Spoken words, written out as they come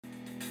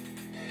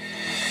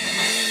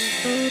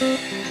Tell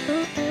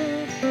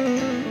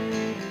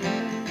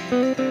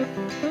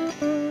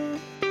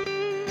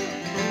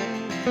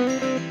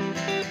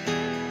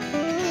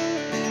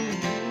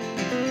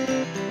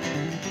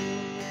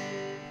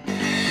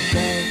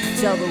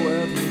the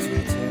world who's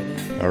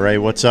returning. All right,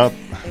 what's up,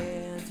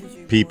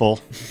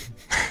 people?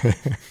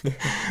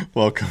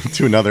 Welcome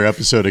to another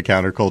episode of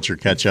Counterculture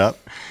Catch Up.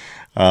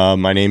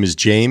 My name is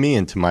Jamie,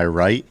 and to my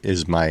right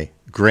is my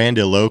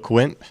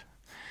grandiloquent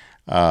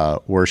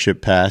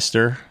worship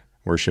pastor,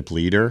 worship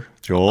leader,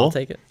 Joel. I'll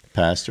take it.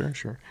 Pastor,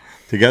 sure.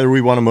 Together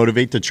we want to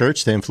motivate the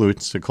church to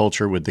influence the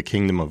culture with the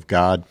kingdom of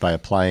God by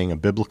applying a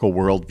biblical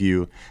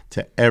worldview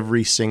to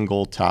every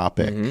single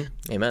topic.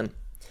 Mm-hmm. Amen.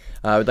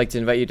 I would like to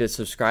invite you to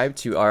subscribe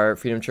to our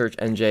Freedom Church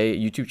NJ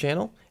YouTube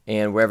channel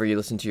and wherever you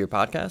listen to your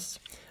podcasts.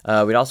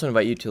 We'd also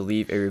invite you to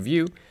leave a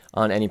review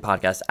on any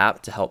podcast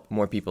app to help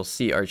more people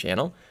see our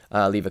channel.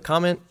 Leave a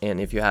comment,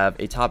 and if you have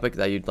a topic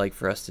that you'd like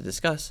for us to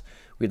discuss,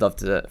 we'd love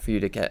for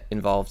you to get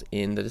involved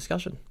in the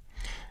discussion.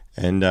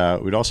 And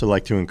we'd also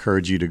like to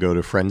encourage you to go to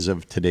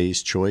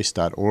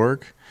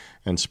friendsoftoday'schoice.org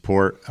and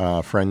support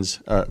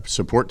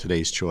support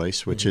Today's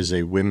Choice, which is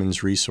a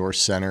women's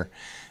resource center.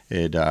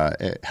 It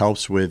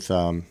helps with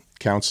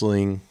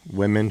counseling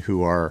women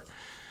who are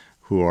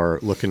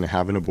looking to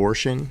have an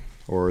abortion,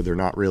 or they're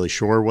not really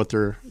sure what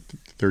they're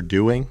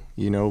doing,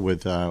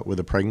 with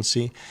a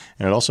pregnancy,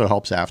 and it also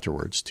helps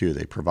afterwards too.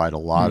 They provide a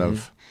lot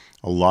of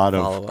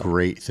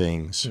great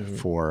things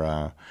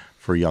for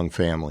young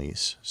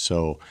families.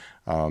 So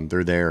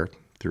they're there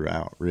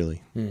throughout,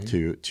 really,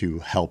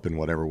 to help in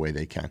whatever way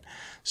they can.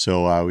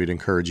 So we'd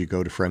encourage you to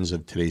go to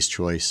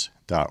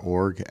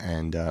friendsoftodayschoice.org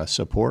and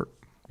support.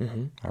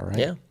 Mm-hmm. All right.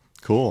 Yeah.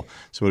 Cool.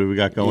 So what do we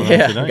got going on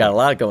tonight? We got a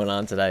lot going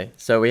on today.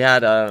 So we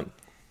had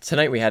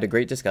tonight we had a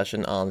great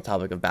discussion on the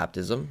topic of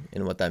baptism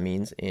and what that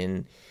means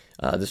in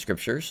the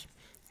scriptures.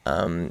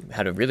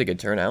 Had a really good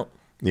turnout.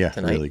 Yeah,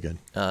 tonight. Really good.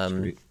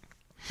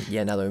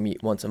 Yeah, now that we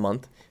meet once a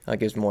month, it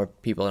gives more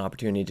people an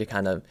opportunity to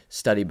kind of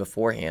study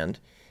beforehand.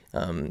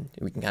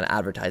 We can kind of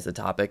advertise the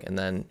topic and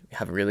then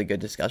have a really good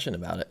discussion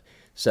about it.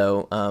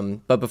 So,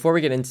 but before we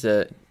get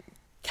into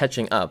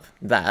catching up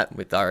that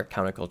with our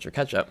counterculture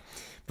catch up,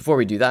 before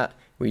we do that,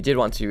 we did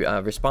want to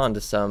respond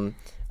to some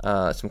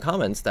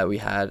comments that we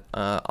had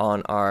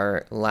on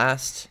our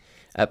last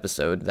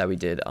episode that we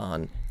did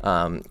on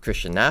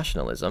Christian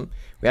nationalism.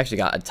 We actually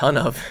got a ton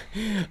of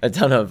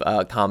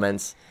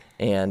comments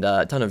and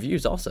a ton of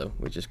views also,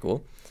 which is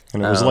cool.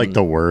 And it was like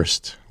the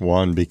worst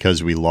one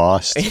because we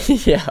lost.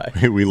 Yeah,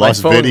 we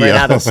lost my phone video. ran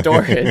out of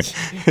storage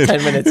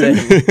 10 minutes in.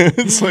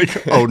 It's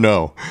like, oh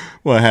no,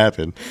 what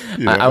happened?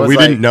 We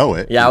didn't know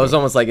it. Yeah, I was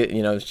almost like,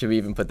 should we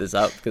even put this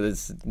up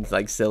because it's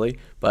like silly?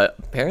 But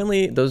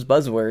apparently those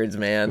buzzwords,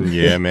 man.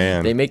 Yeah,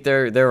 man. They make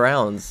their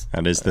rounds.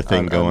 That is the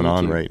thing going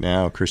on right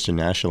now. Christian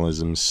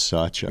nationalism is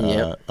such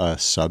a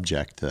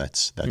subject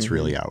that's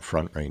really out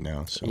front right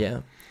now. So. Yeah.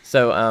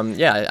 So,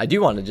 I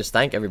do want to just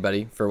thank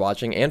everybody for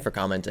watching and for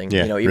commenting.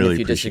 Yeah, even really if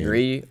you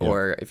disagree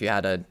or if you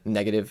had a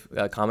negative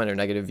comment or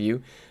negative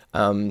view,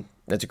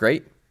 that's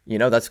great.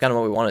 That's kind of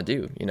what we want to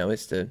do,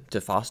 is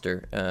to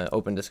foster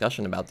open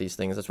discussion about these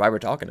things. That's why we're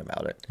talking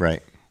about it.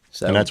 Right.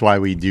 So, and that's why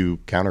we do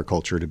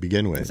counterculture to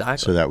begin with. Exactly.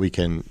 So that we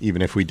can,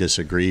 even if we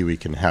disagree, we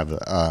can have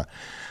a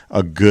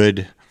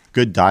good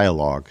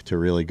dialogue to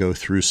really go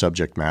through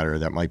subject matter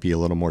that might be a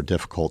little more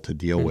difficult to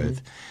deal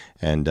with.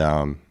 And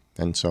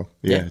so,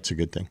 it's a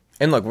good thing.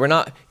 And look, we're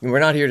not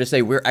here to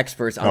say we're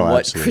experts on what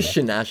absolutely.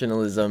 Christian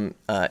nationalism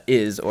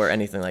is or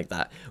anything like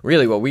that.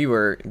 Really, what we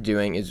were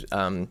doing is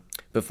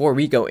before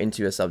we go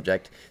into a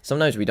subject,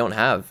 sometimes we don't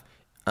have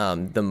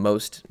the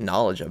most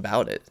knowledge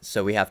about it,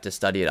 so we have to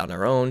study it on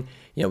our own.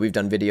 We've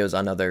done videos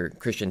on other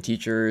Christian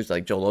teachers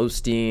like Joel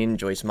Osteen,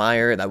 Joyce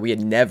Meyer that we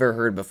had never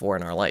heard before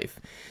in our life.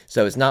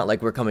 So it's not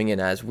like we're coming in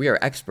as we are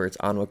experts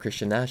on what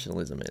Christian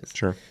nationalism is.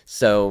 Sure.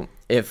 So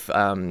if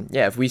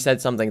we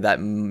said something that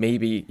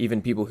maybe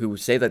even people who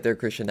say that they're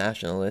Christian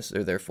nationalists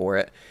or they're for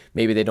it,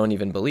 maybe they don't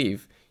even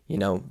believe,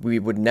 we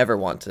would never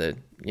want to,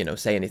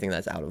 say anything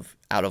that's out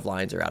of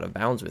lines or out of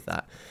bounds with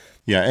that.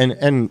 Yeah,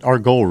 and our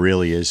goal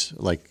really is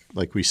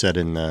like we said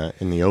in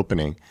the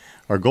opening,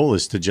 our goal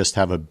is to just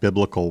have a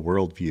biblical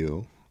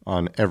worldview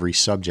on every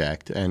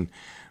subject, and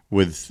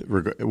with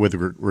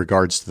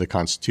regards to the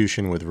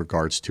Constitution, with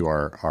regards to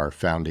our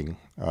founding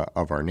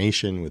of our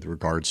nation, with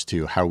regards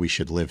to how we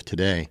should live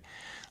today.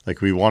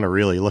 Like, we want to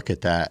really look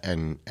at that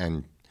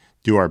and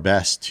do our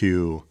best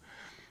to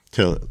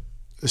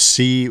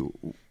see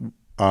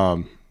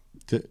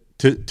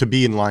to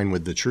be in line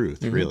with the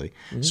truth, really.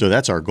 Mm-hmm. So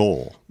that's our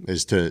goal,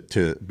 is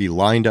to be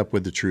lined up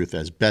with the truth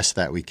as best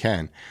that we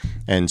can.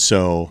 And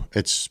so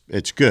it's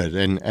good.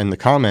 And the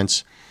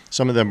comments,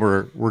 some of them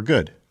were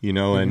good,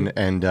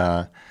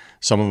 and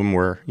some of them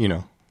were,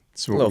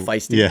 a little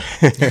feisty. Yeah,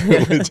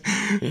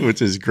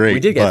 which is great. We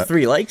did get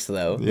 3 likes,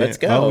 though. Yeah. Let's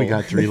go. Oh, we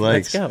got 3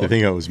 likes. Let's go. I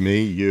think it was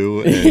me,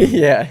 you, and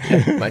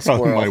yeah, my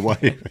squirrel. my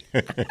wife.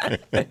 Look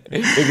at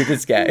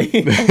this guy.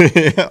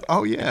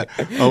 Oh, yeah.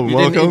 Oh, you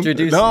welcome. Didn't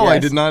introduce, no, yes. I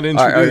did not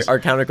introduce. Our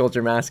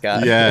counterculture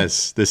mascot.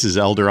 Yes, this is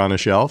Elder on a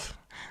Shelf.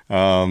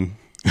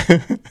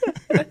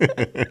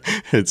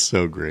 It's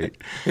so great.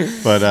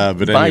 But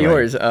Buy anyway.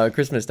 yours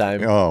Christmas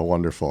time. Oh,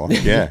 wonderful.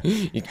 Yeah.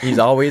 He's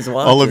always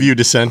watching. All of you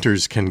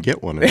dissenters can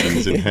get one of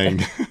these and hang.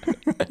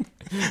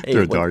 Hey,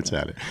 Throw darts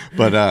at it.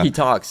 But he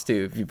talks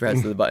too. If you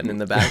press the button in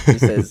the back, he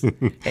says,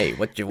 "Hey,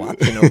 what you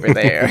watching over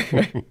there?"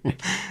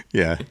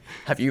 yeah.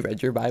 Have you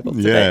read your Bible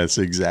today? Yes,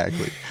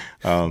 exactly.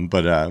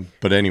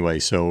 But anyway,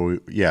 so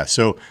yeah,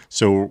 so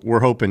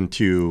we're hoping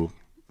to,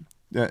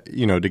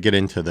 to get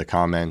into the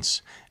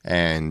comments,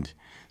 and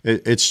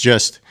it's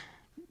just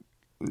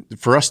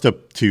for us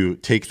to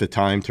take the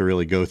time to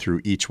really go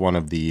through each one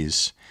of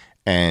these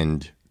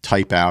and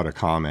type out a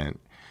comment.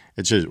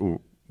 It's just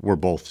we're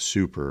both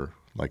super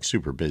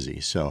busy.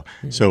 So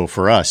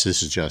for us,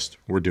 this is just,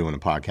 we're doing a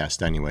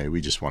podcast anyway.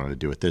 We just wanted to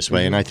do it this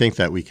way. And I think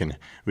that we can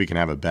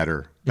have a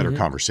better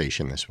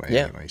conversation this way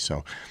anyway.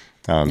 So,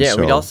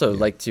 we'd also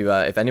like to,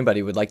 if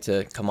anybody would like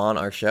to come on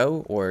our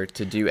show or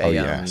to do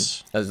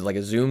as like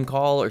a Zoom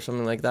call or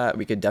something like that,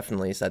 we could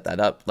definitely set that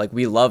up. Like,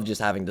 we love just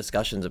having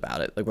discussions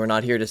about it. Like, we're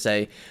not here to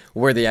say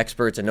we're the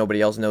experts and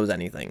nobody else knows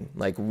anything.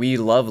 Like, we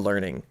love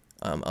learning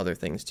other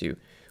things too.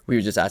 We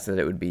would just ask that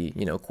it would be,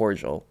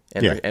 cordial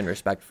and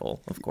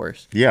respectful, of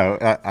course.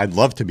 Yeah, I'd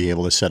love to be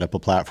able to set up a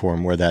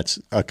platform where that's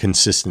a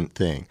consistent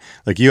thing.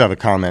 Like, you have a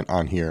comment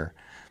on here.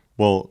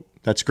 Well,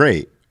 that's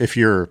great. If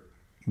you're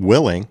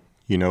willing,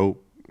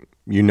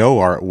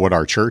 what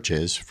our church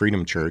is,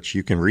 Freedom Church,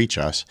 you can reach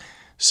us.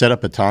 Set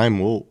up a time.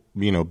 We'll,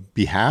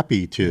 be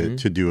happy to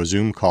do a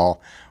Zoom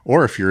call.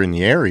 Or if you're in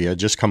the area,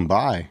 just come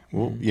by.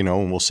 We'll,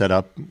 and we'll set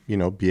up,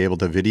 be able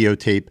to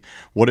videotape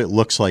what it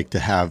looks like to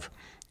have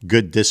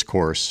good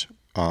discourse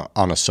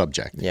on a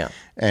subject,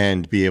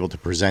 and be able to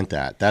present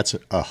that. That's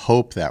a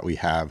hope that we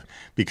have,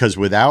 because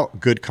without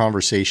good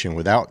conversation,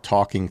 without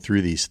talking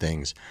through these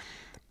things,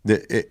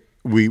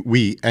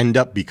 we end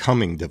up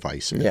becoming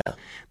divisive,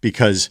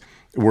 because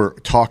we're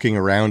talking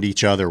around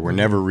each other. We're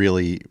never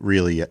really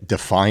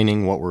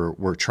defining what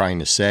we're trying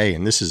to say,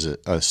 and this is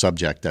a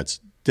subject that's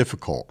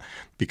difficult,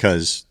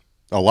 because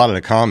a lot of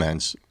the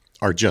comments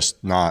are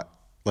just not,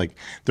 like,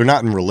 they're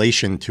not in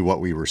relation to what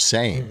we were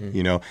saying.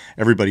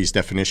 Everybody's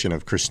definition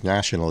of Christian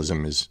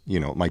nationalism is,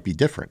 it might be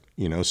different,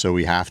 so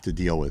we have to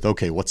deal with,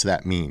 okay, what's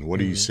that mean? What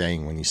are you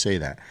saying when you say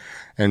that?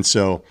 And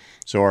so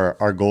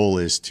our goal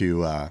is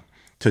to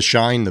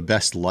shine the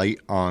best light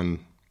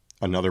on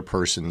another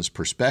person's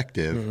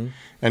perspective.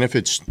 And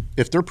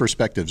if their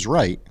perspective's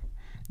right,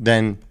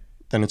 then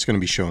it's going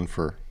to be shown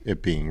for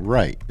it being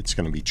right. It's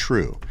going to be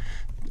true.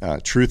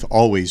 Truth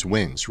always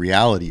wins.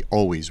 Reality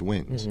always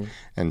wins.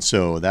 And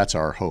so that's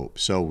our hope.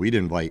 So we'd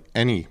invite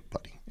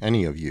anybody,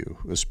 any of you,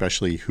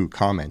 especially who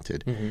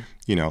commented,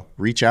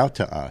 reach out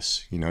to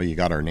us. You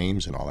got our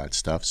names and all that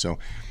stuff. So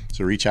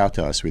reach out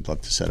to us. We'd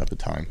love to set up a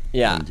time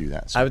and do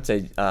that. So. I would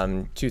say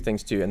two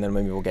things too, and then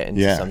maybe we'll get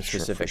into some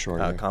specific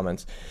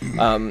comments.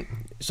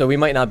 So we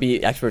might not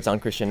be experts on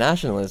Christian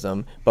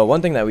nationalism, but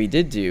one thing that we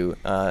did do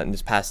in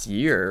this past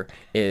year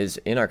is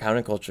in our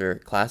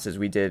counterculture classes,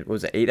 we did,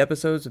 8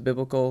 episodes of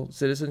biblical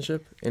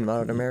citizenship in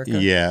modern America?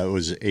 Yeah, it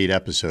was 8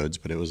 episodes,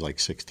 but it was like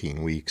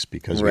 16 weeks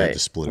because we had to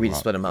split them up. We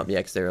split them up,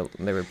 because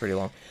they were pretty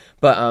long.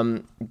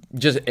 But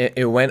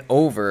it went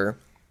over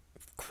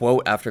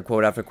quote after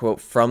quote after quote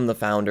from the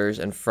founders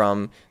and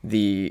from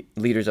the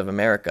leaders of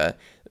America,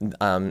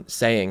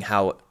 saying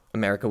how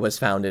America was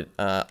founded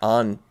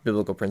on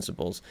biblical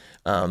principles,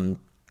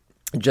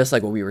 just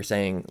like what we were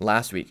saying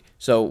last week.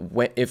 So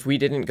if we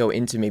didn't go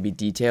into maybe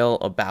detail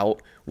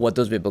about what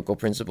those biblical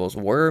principles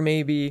were,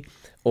 maybe,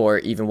 or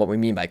even what we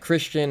mean by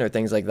Christian or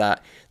things like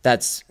that,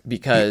 that's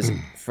because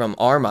from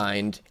our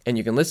mind, and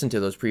you can listen to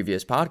those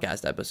previous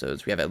podcast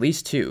episodes, we have at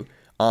least 2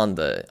 on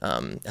the,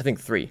 I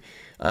think 3,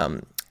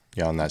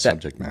 on that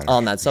subject matter.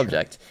 On that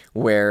subject,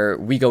 where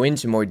we go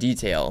into more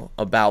detail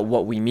about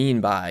what we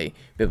mean by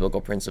biblical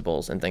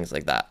principles and things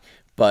like that.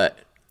 But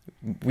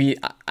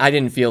I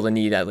didn't feel the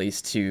need, at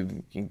least,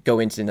 to go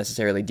into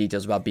necessarily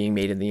details about being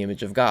made in the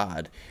image of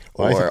God,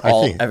 or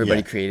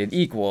everybody created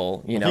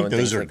equal. I think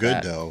those are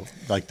good, though.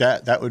 Like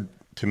that would,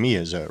 to me,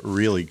 is a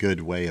really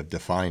good way of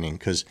defining,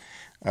 because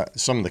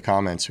some of the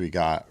comments we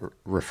got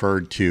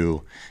referred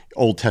to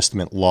Old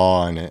Testament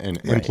law and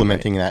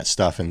implementing that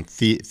stuff, and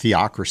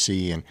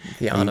theocracy and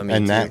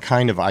that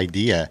kind of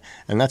idea.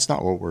 And that's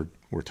not what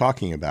we're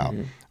talking about.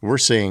 We're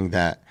saying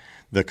that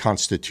the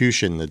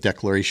Constitution, the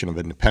Declaration of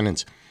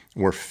Independence,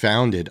 were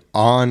founded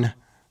on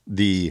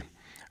they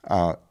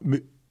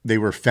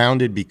were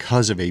founded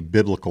because of a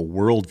biblical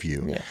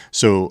worldview.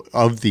 So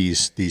of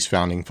these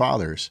founding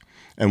fathers.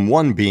 And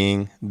one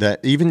being that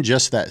even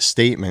just that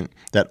statement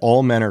that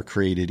all men are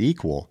created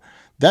equal,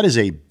 that is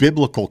a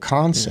biblical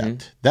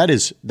concept. That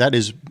is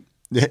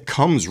it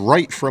comes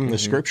right from the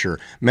scripture.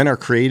 Men are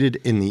created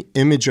in the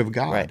image of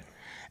God,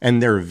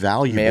 and they're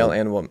valuable male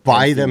and woman,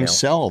 by and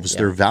themselves.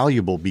 They're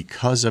valuable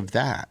because of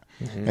that.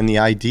 And the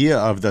idea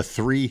of the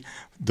three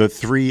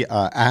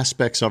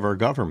aspects of our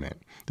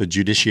government: the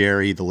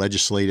judiciary, the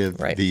legislative,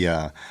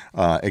 the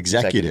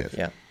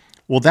executive.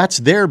 Well, that's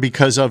there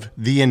because of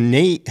the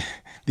innate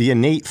the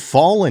innate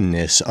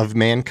fallenness of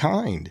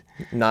mankind.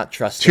 Not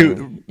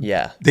trusting.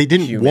 They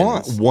didn't humans.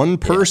 want one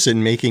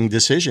person making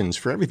decisions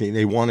for everything.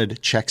 They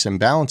wanted checks and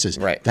balances.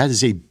 Right. That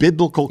is a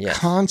biblical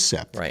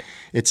concept. Right.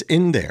 It's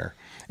in there.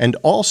 And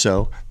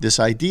also this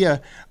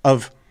idea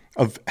of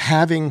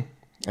having,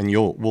 and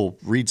we'll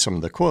read some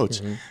of the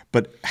quotes,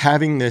 but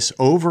having this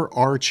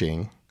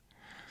overarching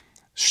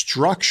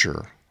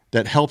structure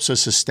that helps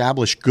us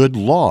establish good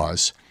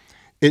laws.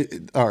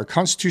 Our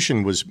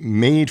Constitution was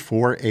made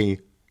for a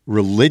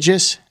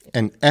religious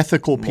and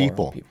ethical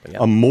people,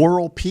 a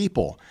moral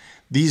people.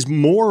 These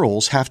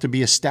morals have to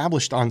be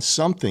established on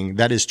something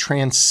that is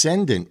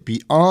transcendent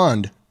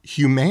beyond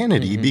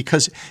humanity,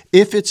 because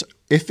if it's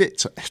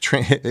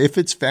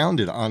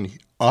founded on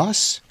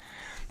us,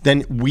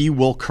 then we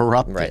will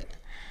corrupt it.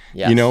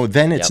 Yes.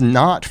 Then it's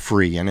not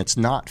free and it's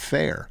not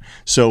fair.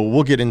 So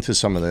we'll get into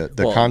some of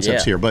the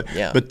concepts here,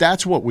 but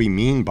that's what we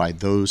mean by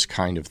those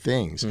kind of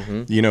things.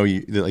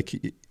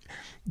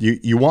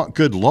 You want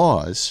good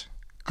laws.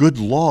 Good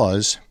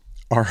laws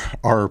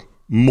are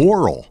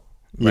moral.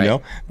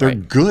 They're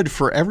good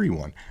for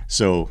everyone.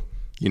 So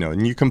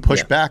and you can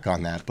push back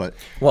on that, but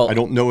I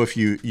don't know if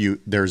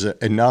there's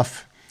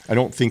enough. I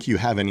don't think you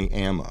have any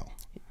ammo.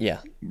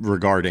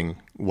 Regarding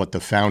what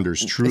the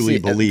founders truly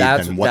believed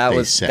and what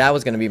they said. That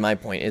was going to be my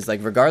point, is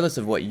like, regardless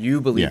of what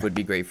you believe would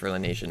be great for the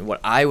nation,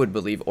 what I would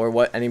believe or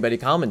what anybody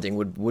commenting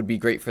would be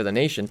great for the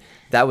nation,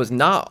 that was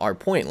not our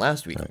point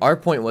last week. Right. Our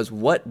point was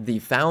what the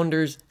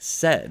founders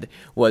said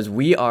was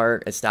we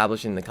are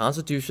establishing the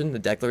Constitution, the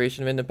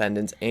Declaration of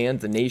Independence,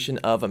 and the nation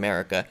of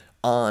America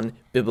on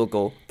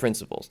biblical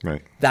principles.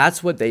 Right.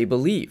 That's what they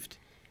believed.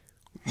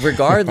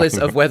 Regardless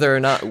of whether or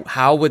not,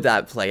 how would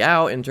that play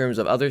out in terms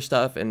of other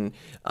stuff and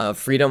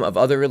freedom of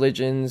other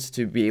religions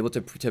to be able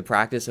to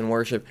practice and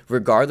worship,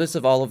 regardless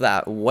of all of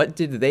that, what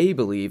did they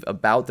believe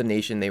about the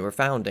nation they were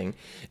founding?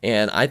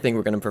 And I think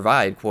we're going to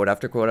provide quote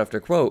after quote after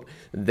quote.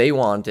 They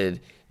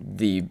wanted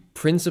the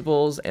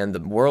principles and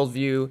the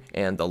worldview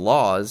and the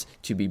laws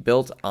to be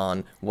built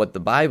on what the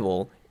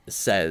Bible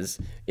says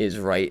is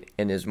right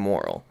and is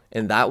moral.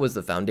 And that was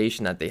the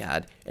foundation that they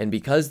had. And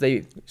because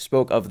they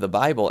spoke of the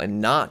Bible and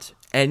not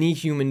any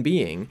human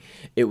being,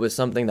 it was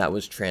something that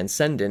was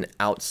transcendent,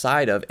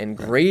 outside of, and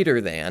greater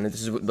than.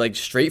 This is like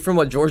straight from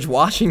what George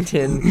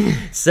Washington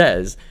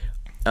says,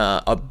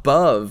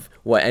 above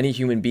what any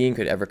human being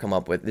could ever come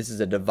up with. This is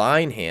a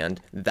divine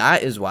hand.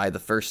 That is why the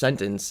first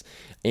sentence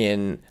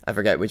in, I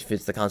forget which, if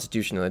it's the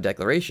Constitution or the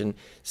Declaration,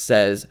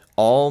 says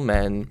all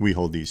men, we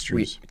hold these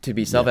truths to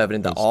be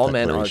self-evident, that all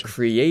men are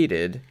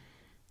created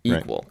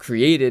equal. Right.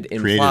 Created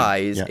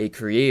implies a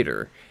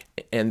creator.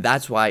 And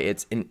that's why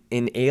it's an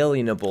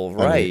inalienable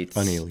rights,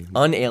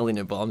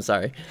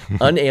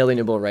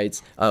 unalienable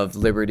rights of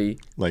liberty,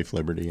 life,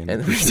 liberty, and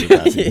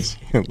happiness.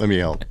 Let me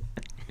help.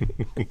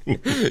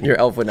 Your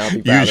elf would not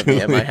be proud of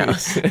me at my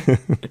house.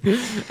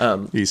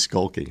 He's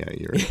skulking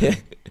at you right now.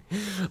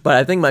 But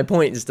I think my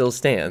point still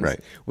stands, right,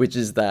 which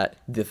is that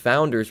the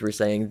founders were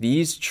saying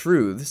these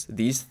truths,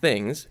 these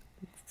things,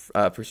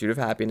 pursuit of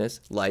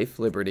happiness, life,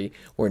 liberty,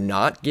 were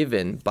not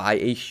given by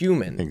a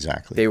human.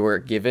 Exactly. They were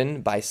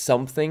given by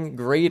something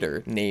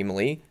greater,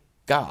 namely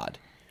God.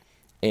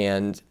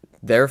 And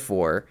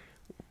therefore,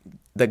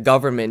 the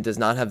government does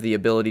not have the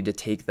ability to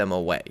take them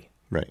away.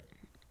 Right.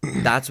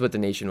 That's what the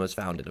nation was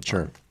founded upon.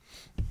 Sure.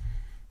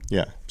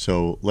 Yeah.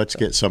 So let's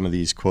get some of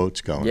these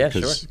quotes going. Yeah,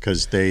 sure.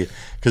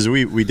 Because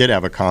we did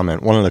have a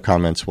comment. One of the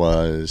comments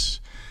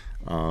was,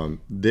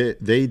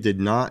 they did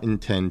not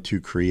intend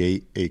to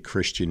create a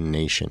Christian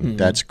nation. Mm-hmm.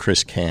 That's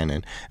Chris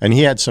Cannon, and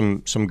he had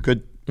some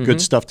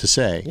good stuff to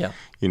say. Yeah.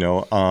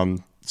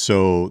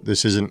 So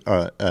this isn't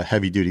a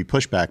heavy duty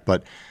pushback,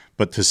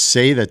 but to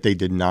say that they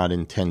did not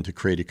intend to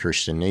create a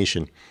Christian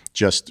nation,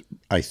 just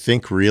I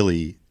think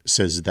really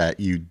says that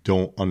you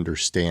don't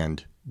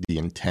understand the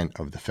intent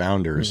of the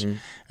founders,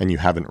 and you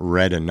haven't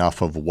read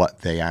enough of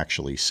what they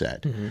actually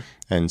said. Mm-hmm.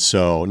 And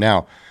so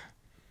now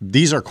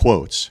these are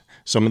quotes.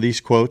 Some of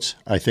these quotes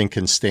I think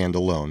can stand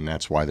alone.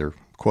 That's why they're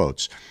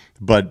quotes.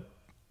 But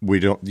we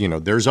don't,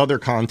 there's other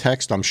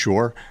context, I'm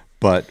sure.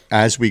 But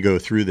as we go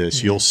through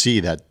this, you'll see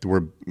that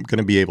we're going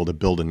to be able to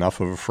build enough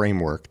of a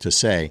framework to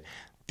say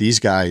these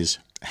guys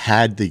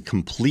had the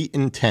complete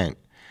intent,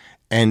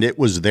 and it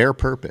was their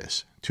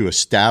purpose to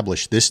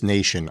establish this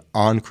nation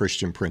on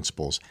Christian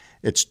principles.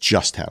 It's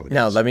just how it is.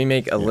 Now, let me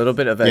make a little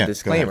bit of a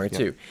disclaimer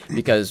too,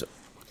 because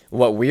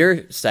what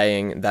we're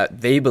saying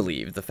that they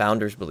believed, the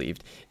founders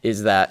believed,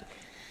 is that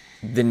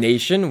the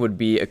nation would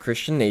be a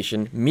Christian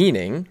nation,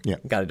 meaning,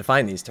 got to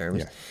define these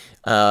terms,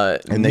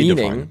 and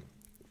meaning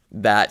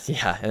that,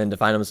 and then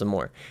define them some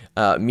more,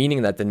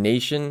 meaning that the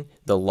nation,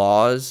 the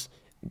laws,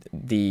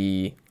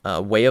 the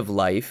way of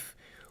life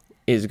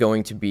is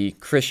going to be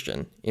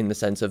Christian in the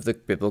sense of the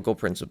biblical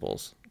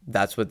principles.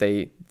 That's what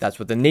the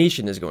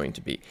nation is going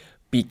to be.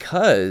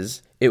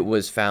 Because it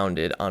was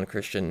founded on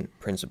Christian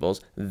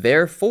principles,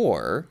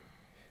 therefore,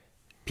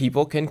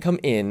 people can come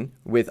in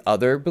with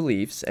other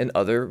beliefs and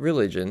other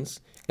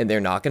religions, and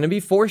they're not going to be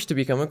forced to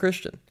become a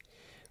Christian.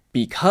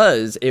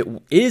 because it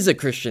is a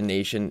Christian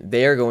nation,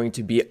 they are going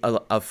to be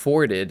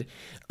afforded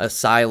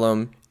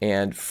asylum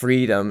and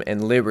freedom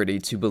and liberty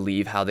to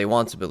believe how they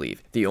want to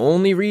believe. The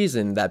only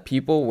reason that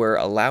people were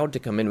allowed to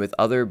come in with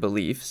other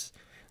beliefs,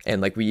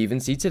 and like we even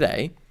see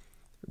today,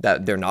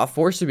 that they're not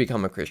forced to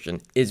become a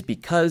Christian, is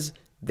because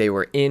they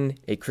were in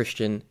a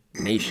Christian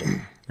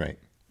nation. Right.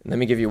 Let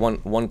me give you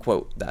one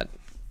quote that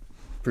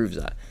proves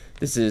that.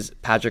 This is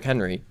Patrick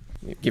Henry,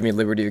 give me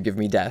liberty or give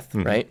me death,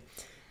 right?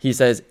 He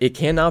says, "It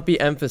cannot be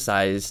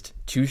emphasized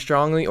too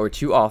strongly or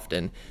too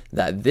often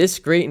that this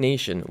great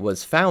nation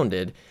was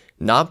founded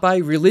not by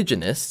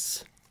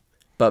religionists,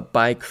 but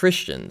by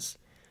Christians,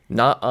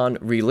 not on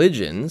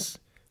religions,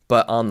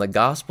 but on the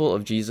gospel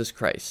of Jesus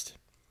Christ.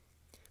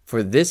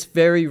 For this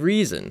very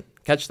reason,"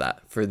 catch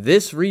that, "for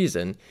this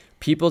reason,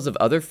 peoples of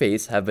other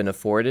faiths have been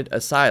afforded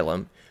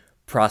asylum,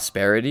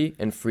 prosperity,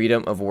 and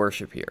freedom of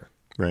worship here."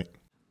 Right.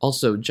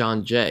 Also,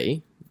 John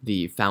Jay,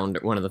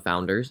 one of the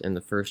founders and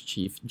the first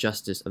Chief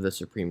Justice of the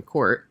Supreme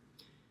Court,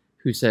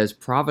 who says,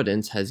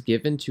 "Providence has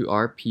given to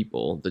our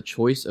people the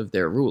choice of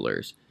their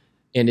rulers,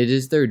 and it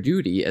is their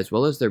duty as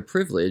well as their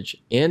privilege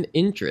and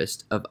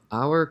interest of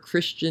our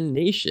Christian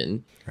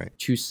nation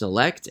to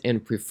select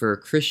and prefer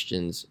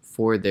Christians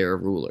for their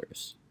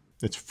rulers."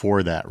 It's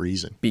for that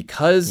reason.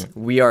 Because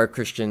we are a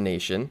Christian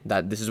nation,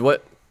 that this is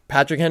what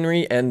Patrick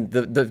Henry and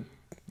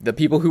the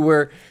people who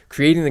were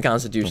creating the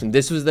Constitution,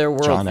 this was their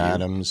worldview. John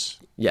Adams.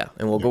 Yeah,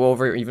 and we'll go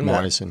over it even more.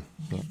 Madison.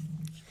 Yeah.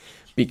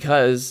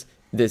 Because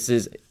this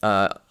is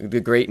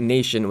the great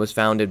nation was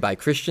founded by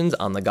Christians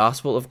on the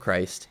gospel of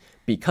Christ.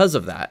 Because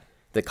of that,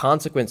 the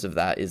consequence of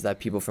that is that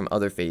people from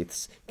other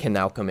faiths can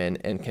now come in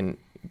and can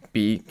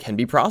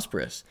be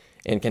prosperous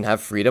and can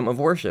have freedom of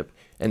worship,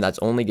 and that's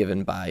only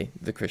given by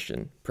the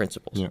Christian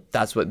principles. Yeah.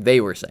 That's what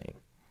they were saying.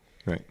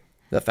 Right.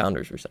 The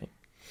founders were saying.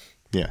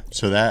 Yeah.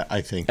 So that,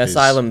 I think,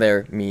 asylum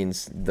there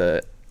means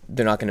they're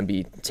not going to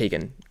be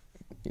taken.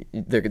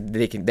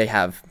 They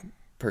have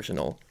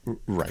personal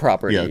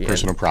property. Yeah,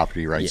 personal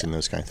property rights and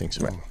those kind of things.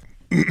 So.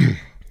 Right.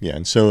 Yeah,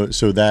 and so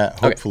that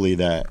hopefully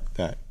that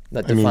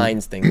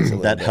defines things a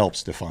little that bit.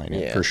 Helps define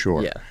it for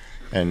sure. Yeah.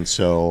 And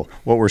so,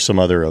 what were some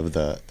other of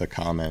the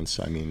comments?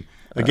 I mean,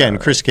 again,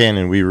 Chris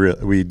Cannon,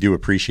 we do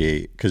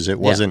appreciate, because it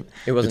wasn't.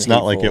 It's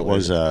not like it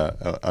was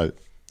a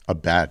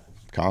bad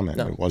comment.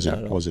 No, it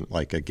wasn't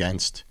like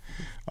against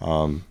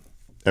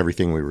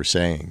everything we were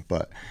saying,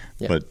 but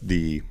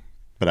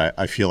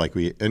I feel like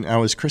and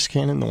now is Chris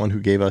Cannon the one who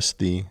gave us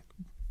the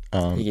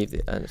he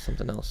gave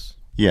something else.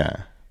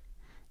 Yeah,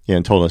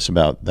 and told us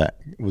about that.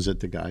 Was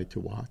it the guy to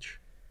watch?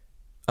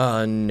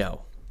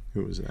 No.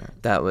 Who was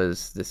that? That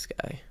was this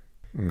guy,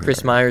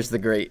 Chris Myers the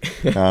Great.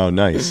 Oh,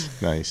 nice.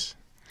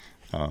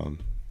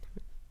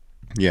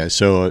 Yeah,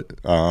 so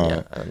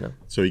I don't know.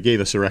 So he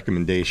gave us a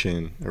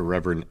recommendation.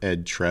 Reverend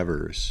Ed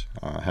Trevors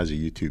has a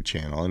YouTube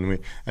channel,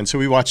 and so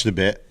we watched a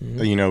bit.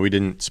 We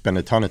didn't spend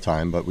a ton of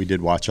time, but we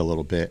did watch a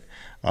little bit.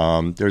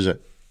 There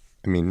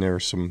were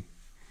some.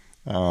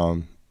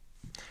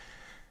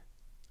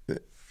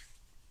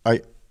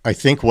 I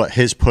think what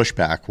his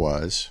pushback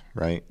was,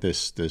 right?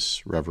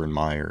 This Reverend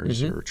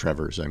Myers or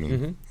Trevors.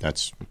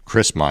 That's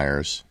Chris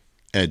Myers.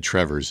 Ed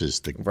Trevors is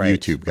the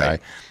YouTube guy.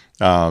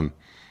 Right.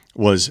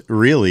 Was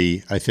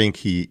really, I think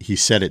he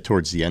said it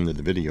towards the end of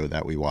the video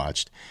that we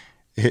watched.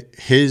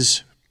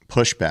 His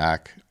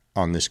pushback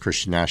on this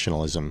Christian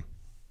nationalism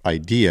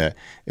idea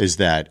is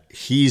that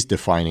he's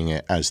defining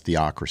it as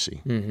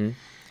theocracy.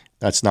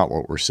 That's not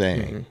what we're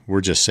saying.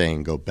 We're just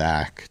saying go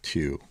back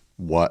to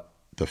what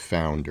the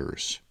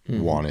founders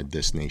wanted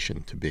this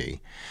nation to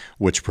be,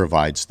 which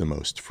provides the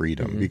most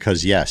freedom.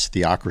 Because yes,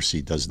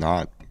 theocracy does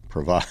not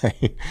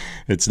provide,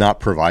 it's not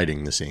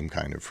providing the same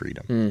kind of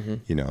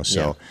freedom,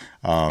 so.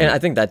 And I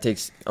think that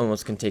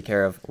can take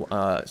care of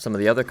some of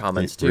the other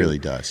comments too. It really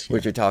does.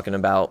 Which you're talking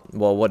about,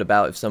 well, what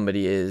about if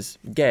somebody is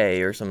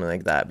gay or something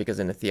like that? Because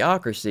in a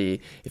theocracy,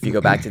 if you go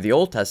back to the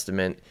Old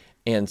Testament,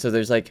 and so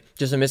there's like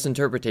just a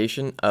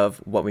misinterpretation of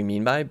what we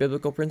mean by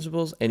biblical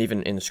principles, and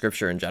even in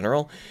scripture in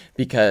general,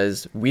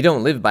 because we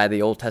don't live by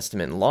the Old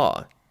Testament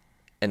law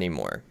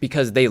anymore,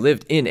 because they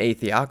lived in a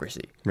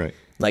theocracy. Right.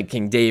 Like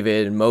King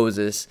David and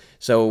Moses.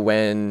 So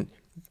when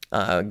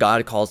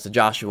God calls to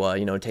Joshua,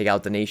 take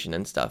out the nation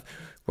and stuff,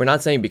 we're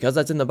not saying because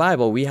that's in the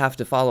Bible, we have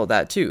to follow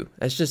that too.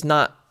 That's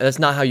not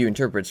how you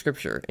interpret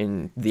scripture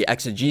in the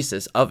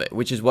exegesis of it,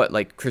 which is what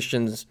like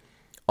Christians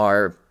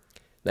are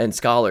and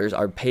scholars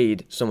are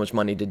paid so much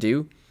money to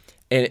do.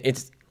 And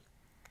it's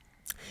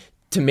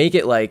to make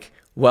it like,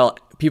 well,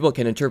 people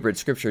can interpret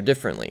scripture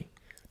differently.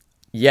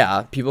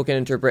 Yeah, people can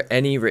interpret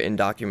any written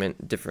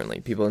document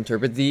differently. People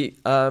interpret the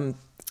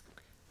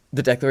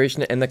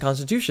Declaration and the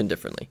Constitution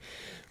differently.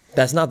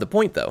 That's not the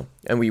point, though.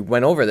 And we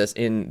went over this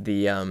in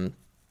the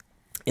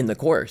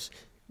course.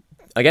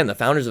 Again, the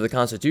founders of the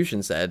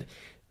Constitution said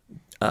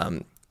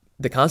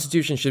the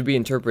Constitution should be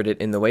interpreted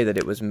in the way that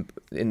it was,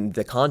 in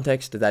the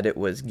context that it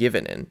was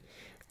given in,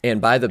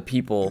 and by the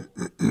people,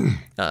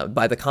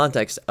 by the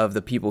context of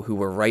the people who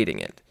were writing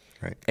it.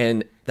 Right.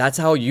 And that's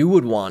how you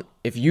would want,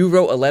 if you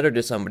wrote a letter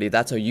to somebody,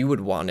 that's how you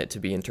would want it to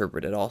be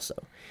interpreted also.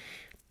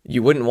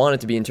 You wouldn't want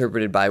it to be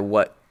interpreted by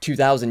what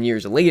 2,000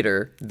 years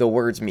later the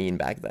words mean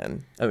back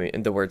then. I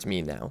mean, the words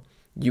mean now.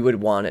 You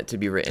would want it to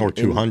be written. Or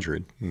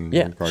 200 in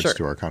regards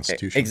to our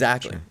Constitution.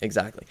 Exactly,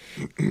 exactly.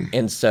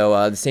 And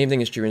so the same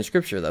thing is true in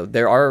Scripture, though.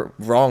 There are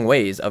wrong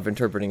ways of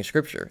interpreting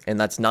Scripture, and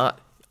that's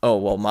not, oh,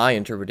 well, my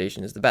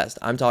interpretation is the best.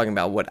 I'm talking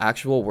about what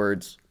actual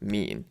words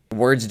mean.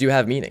 Words do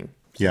have meaning.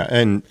 Yeah,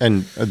 and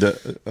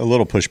a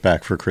little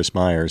pushback for Chris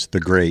Myers, the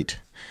great.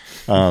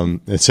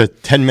 It's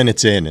 10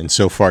 minutes in, and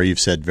so far you've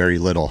said very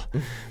little.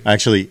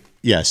 Actually,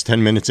 yes,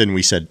 10 minutes in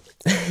we said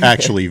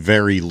actually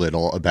very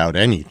little about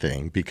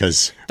anything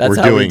because That's we're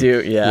how doing, we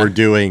do, yeah. We're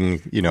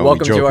doing, Welcome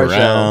we joke to our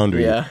around.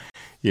 show.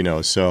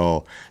 Yeah.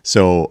 So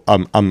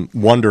I'm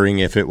wondering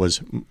if it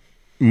was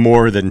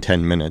more than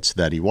 10 minutes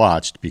that he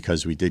watched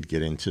because we did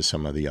get into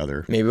some of the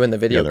other maybe when the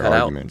video cut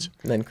arguments.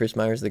 Out, then Chris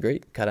Myers the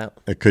Great cut out.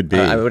 It could be.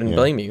 I wouldn't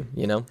blame you.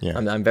 Yeah.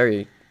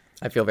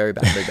 I feel very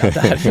badly about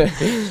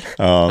that.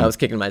 I was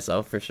kicking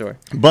myself for sure.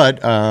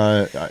 But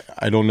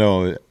I don't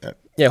know.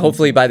 Yeah,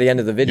 hopefully by the end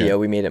of the video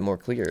we made it more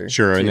clear.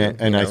 Sure, too,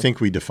 and I think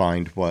we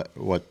defined what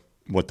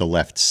the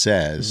left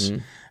says,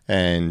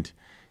 and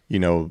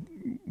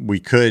we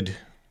could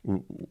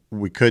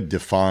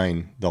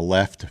define the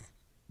left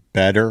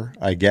better,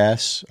 I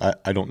guess.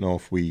 I don't know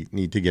if we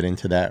need to get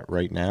into that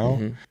right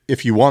now.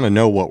 If you want to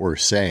know what we're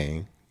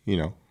saying,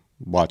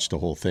 watch the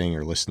whole thing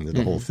or listen to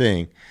the whole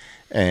thing,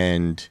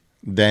 and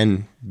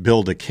then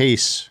build a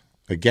case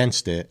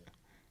against it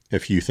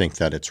if you think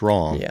that it's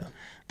wrong. Yeah.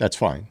 That's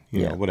fine,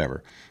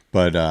 whatever.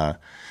 But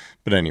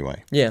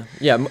anyway. Yeah.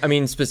 I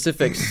mean,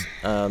 specifics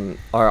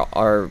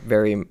are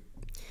very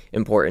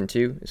important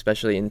too,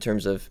 especially in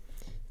terms of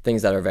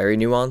things that are very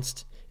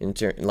nuanced.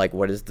 Like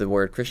what does the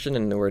word Christian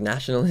and the word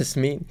nationalist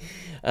mean?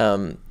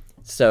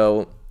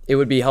 So it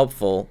would be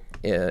helpful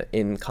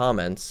in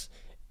comments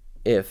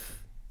if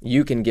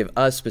you can give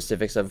us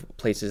specifics of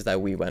places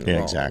that we went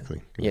wrong.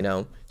 Exactly.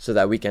 So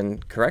that we can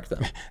correct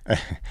them.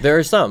 There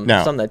are some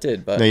that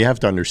did, but now you have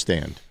to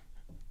understand,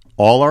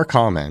 all our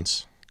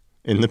comments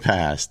in the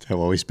past have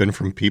always been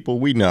from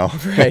people we know,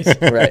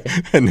 right,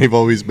 and they've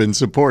always been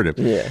supportive.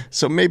 Yeah.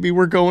 So maybe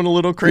we're going a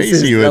little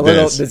crazy with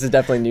this. This is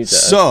definitely new to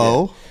us.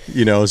 So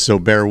so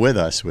bear with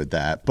us with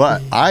that.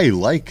 But I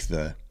like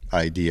the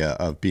idea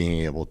of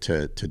being able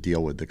to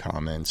deal with the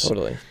comments.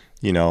 Totally.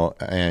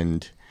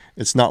 And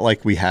it's not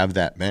like we have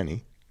that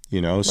many,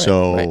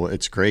 Right.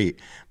 It's great.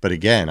 But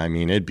again, I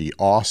mean, it'd be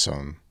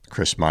awesome.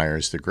 Chris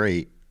Myers, the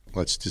great.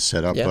 Let's just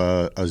set up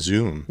a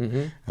Zoom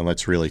and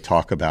let's really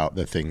talk about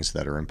the things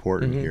that are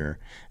important here.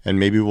 And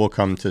maybe we'll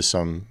come to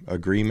some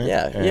agreement.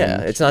 Yeah.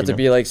 It's not to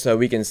be like, so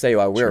we can say,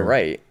 well, we're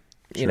right.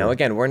 Sure.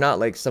 Again, we're not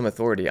like some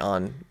authority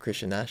on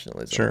Christian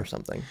nationalism or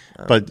something.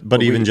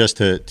 But even just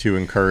to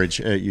encourage,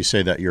 you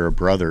say that you're a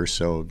brother,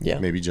 so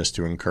maybe just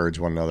to encourage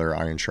one another,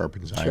 iron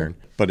sharpens iron.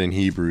 But in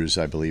Hebrews,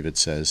 I believe it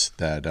says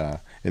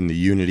that in the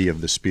unity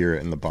of the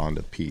Spirit and the bond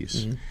of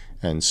peace.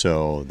 And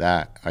so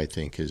that, I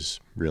think, is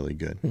really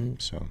good.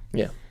 So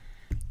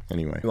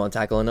anyway. You want to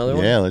tackle another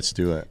one? Yeah, let's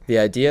do it. The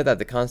idea that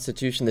the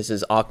Constitution, this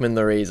is Occam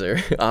the Razor.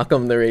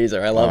 Occam the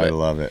Razor. I love it. I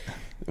love it.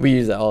 We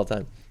use that all the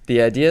time.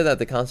 The idea that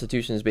the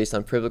Constitution is based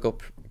on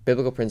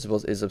biblical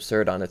principles is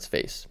absurd on its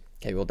face.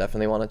 Okay, we'll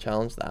definitely want to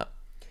challenge that.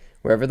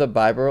 Wherever the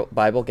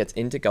Bible gets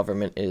into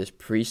government, it is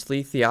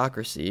priestly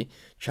theocracy,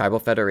 tribal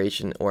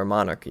federation, or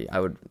monarchy. I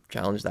would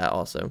challenge that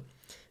also.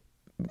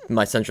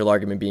 My central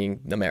argument being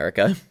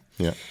America.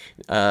 Yeah.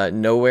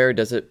 Nowhere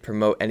does it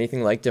promote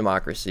anything like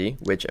democracy,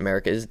 which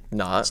America is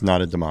not. It's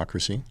not a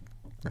democracy.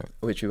 Right.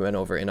 Which we went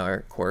over in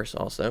our course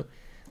also.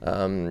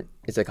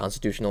 It's a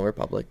constitutional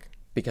republic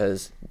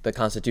because the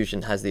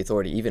Constitution has the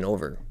authority even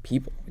over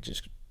people, which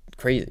is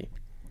crazy.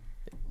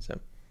 So,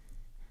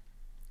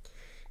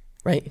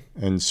 right?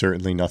 And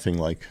certainly nothing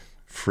like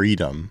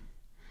freedom,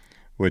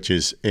 which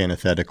is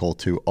antithetical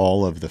to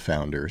all of the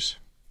founders.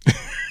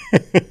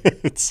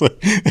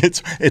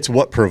 It's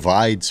what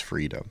provides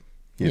freedom.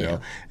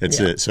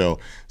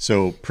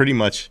 So pretty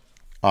much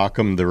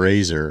Occam the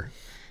Razor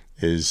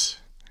is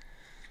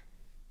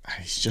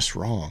he's just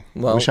wrong.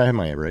 I wish I had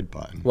my red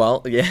button.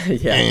 Well,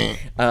 yeah.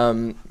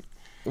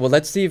 Well,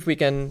 let's see if we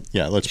can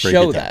let's break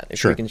show it down. that. If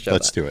sure, we can show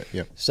let's that. do it.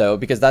 Yep. So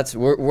because that's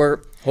we're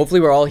hopefully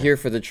we're all here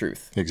for the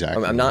truth.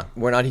 Exactly.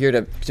 We're not here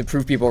to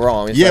prove people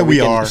wrong. Yeah, so we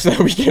are.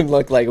 So we can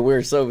look like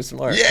we're so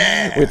smart.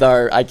 Yeah. With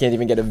our I can't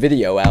even get a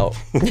video out.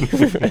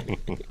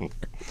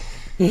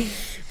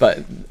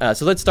 But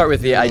so let's start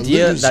with the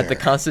idea that the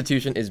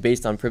Constitution is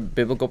based on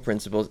biblical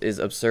principles is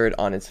absurd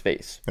on its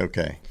face.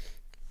 Okay.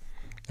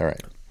 All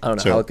right. I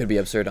don't know how it could be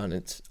absurd on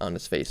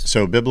its face.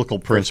 So biblical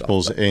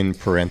principles in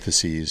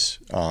parentheses.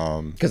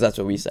 Because that's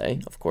what we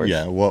say, of course.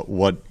 Yeah.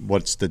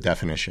 What's the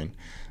definition?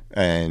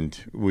 And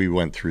we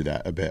went through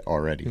that a bit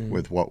already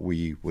with what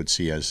we would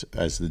see as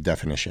the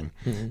definition,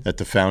 that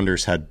the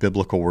founders had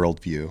biblical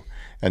worldview,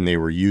 and they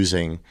were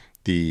using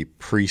the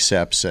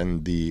precepts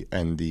and the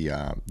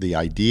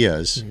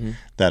ideas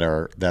that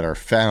are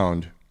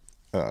found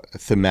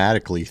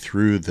thematically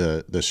through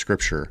the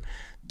scripture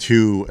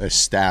to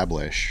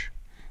establish,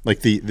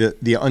 like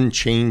the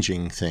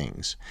unchanging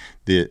things,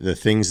 the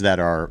things that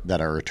are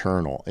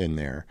eternal in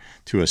there,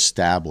 to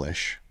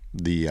establish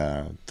the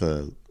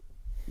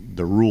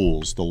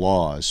rules, the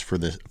laws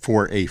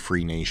for a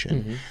free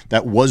nation. Mm-hmm.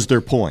 That was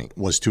their point,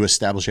 was to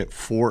establish it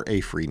for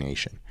a free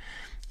nation.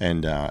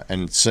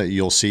 And so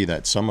you'll see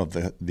that some of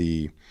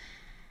the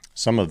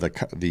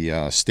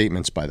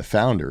statements by the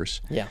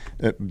founders,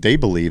 they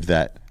believe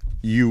that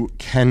you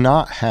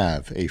cannot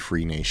have a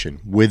free nation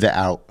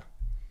without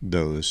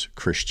those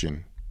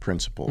Christian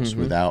principles,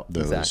 mm-hmm. without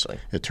those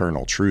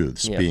eternal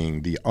truths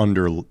being the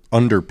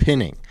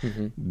underpinning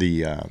mm-hmm.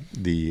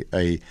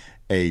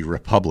 a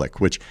republic,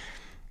 which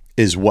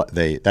is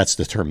that's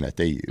the term that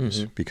they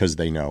use, mm-hmm. because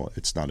they know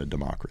it's not a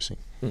democracy.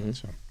 Mm-hmm.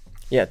 So.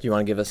 Yeah, do you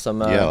want to give us some?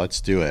 Yeah, let's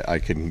do it. I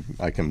can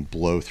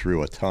blow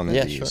through a ton of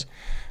these.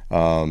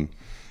 Sure.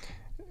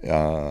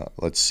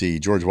 Let's see.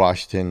 George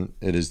Washington,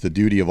 it is the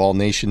duty of all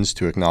nations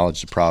to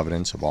acknowledge the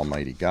providence of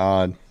Almighty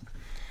God.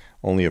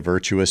 Only a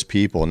virtuous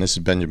people, and this is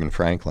Benjamin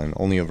Franklin,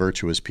 only a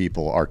virtuous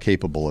people are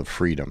capable of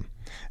freedom.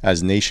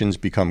 As nations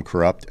become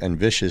corrupt and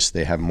vicious,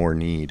 they have more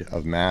need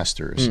of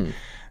masters. Mm.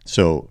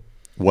 So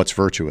what's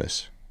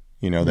virtuous?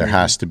 There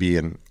has to be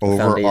an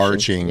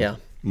overarching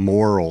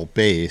moral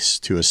base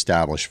to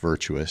establish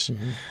virtuous.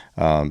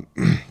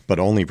 Mm-hmm. But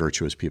only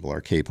virtuous people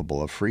are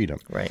capable of freedom.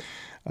 Right.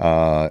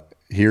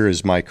 Here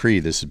is my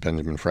creed. This is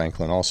Benjamin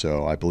Franklin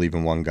also. I believe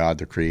in one God,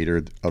 the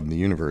creator of the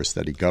universe,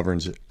 that he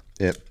governs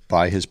it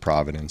by his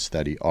providence,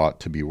 that he ought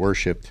to be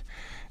worshipped.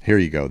 Here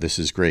you go. This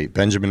is great.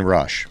 Benjamin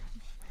Rush.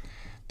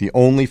 The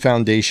only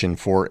foundation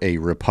for a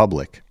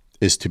republic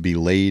is to be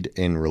laid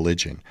in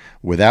religion.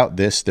 Without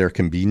this, there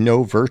can be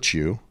no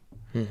virtue.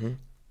 Mm-hmm.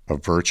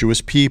 Of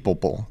virtuous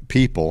people,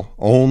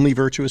 only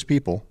virtuous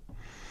people.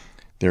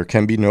 There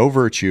can be no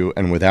virtue,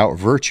 and without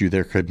virtue,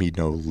 there could be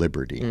no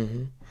liberty.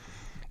 Mm-hmm.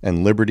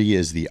 And liberty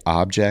is the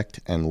object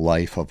and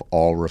life of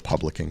all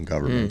republican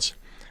governments.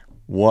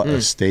 What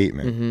a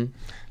statement. Mm-hmm.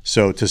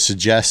 So to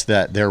suggest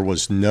that there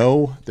was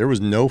no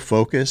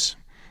focus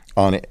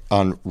on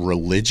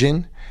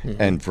religion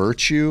mm-hmm. and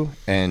virtue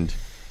and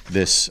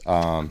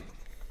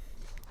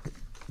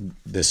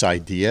this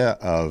idea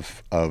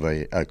of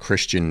a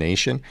Christian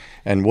nation,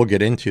 and we'll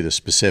get into the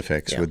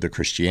specifics with the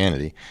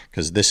Christianity,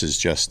 because this is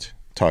just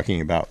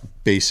talking about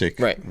basic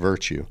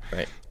virtue.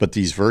 Right. But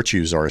these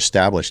virtues are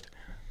established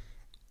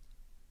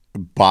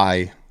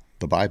by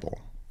the Bible.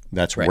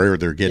 That's where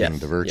they're getting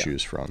the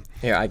virtues from.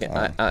 Here,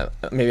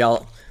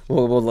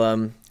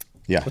 we'll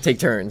take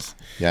turns.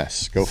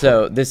 Yes, go for it.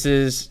 So this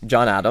is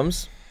John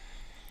Adams.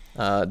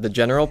 The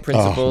general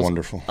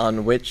principles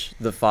on which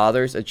the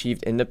fathers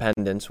achieved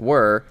independence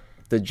were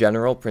the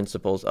general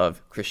principles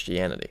of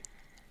Christianity.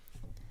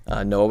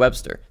 Noah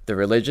Webster, the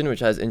religion which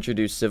has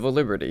introduced civil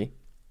liberty,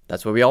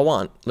 that's what we all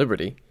want,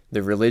 liberty.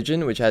 The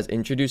religion which has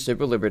introduced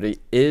civil liberty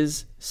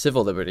is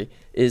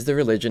the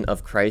religion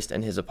of Christ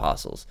and his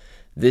apostles.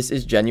 This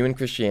is genuine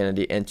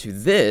Christianity, and to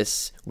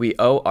this we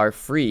owe our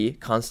free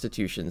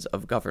constitutions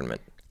of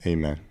government.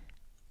 Amen.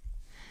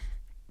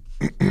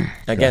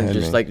 Again,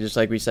 just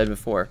like we said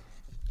before,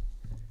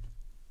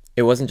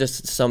 it wasn't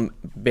just some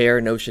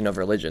bare notion of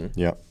religion.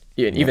 Yeah.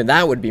 Even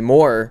that would be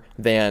more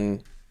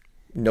than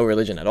no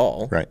religion at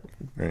all. Right.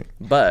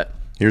 But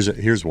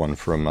here's one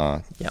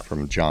from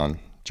John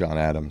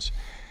Adams.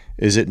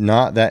 Is it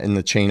not that in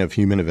the chain of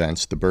human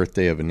events, the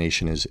birthday of a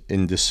nation is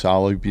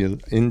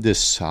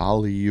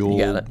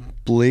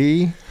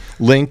indissolubly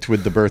linked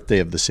with the birthday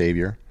of the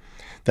Savior?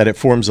 That it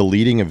forms a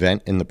leading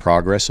event in the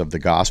progress of the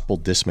gospel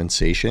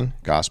dispensation.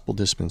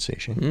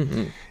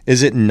 Mm-hmm.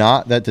 Is it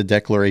not that the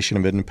Declaration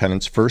of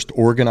Independence first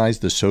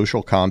organized the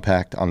social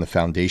compact on the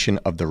foundation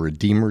of the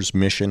Redeemer's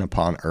mission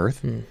upon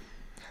earth?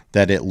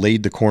 That it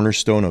laid the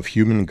cornerstone of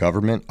human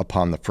government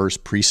upon the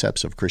first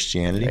precepts of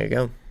Christianity? There you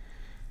go.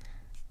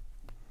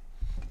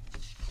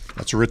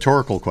 That's a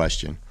rhetorical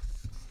question.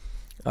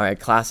 All right,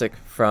 classic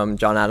from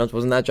John Adams.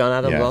 Wasn't that John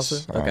Adams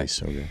also? Okay.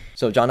 So good.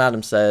 So John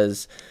Adams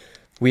says,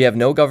 "We have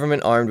no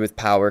government armed with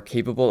power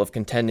capable of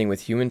contending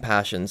with human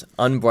passions,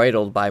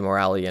 unbridled by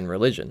morality and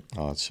religion.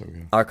 Oh, that's so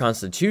good. Our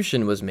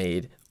Constitution was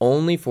made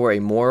only for a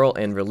moral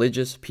and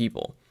religious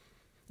people.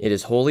 It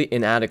is wholly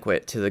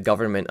inadequate to the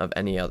government of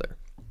any other."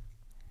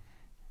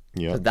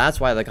 Yeah. So that's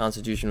why the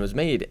Constitution was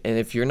made. And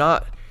if you're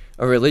not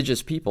a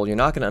religious people, you're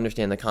not going to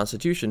understand the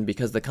Constitution,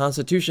 because the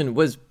Constitution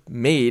was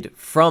made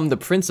from the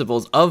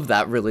principles of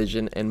that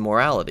religion and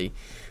morality,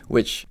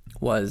 which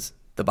was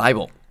the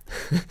Bible.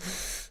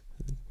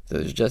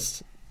 There's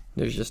just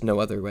no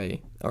other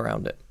way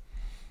around it.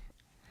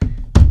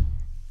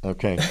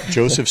 Okay.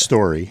 Joseph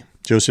Story.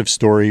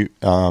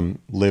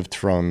 Lived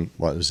from,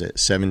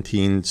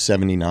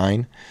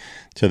 1779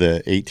 to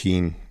the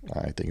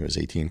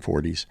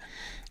 1840s.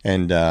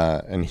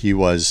 And he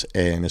was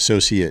an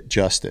associate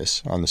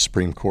justice on the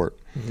Supreme Court.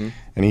 Mm-hmm.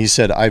 And he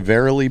said, "I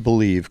verily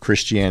believe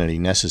Christianity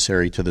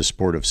necessary to the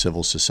support of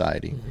civil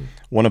society. Mm-hmm.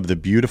 One of the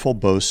beautiful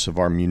boasts of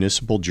our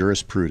municipal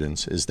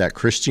jurisprudence is that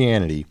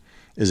Christianity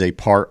is a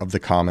part of the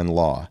common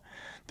law,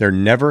 There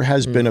never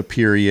has been a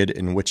period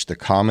in which the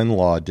common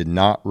law did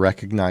not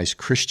recognize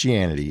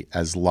Christianity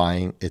as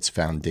lying its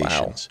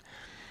foundations. Wow.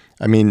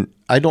 I mean,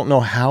 I don't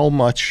know how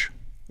much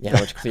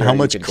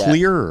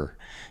clearer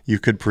you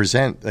could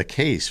present a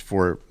case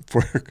for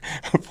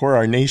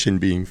our nation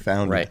being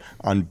founded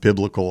on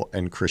biblical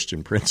and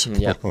Christian principles.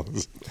 Yep.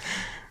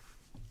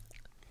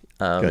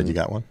 Good, you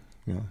got one?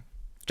 Yeah.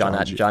 John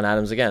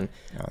Adams again.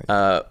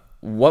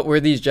 What were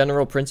these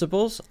general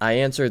principles? I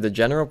answer, the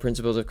general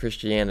principles of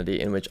Christianity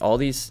in which all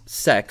these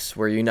sects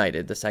were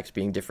united, the sects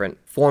being different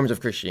forms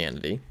of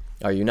Christianity,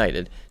 are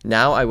united.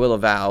 Now I will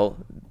avow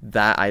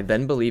that I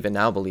then believe and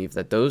now believe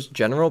that those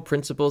general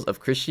principles of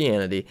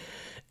Christianity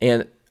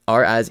and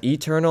are as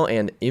eternal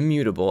and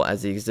immutable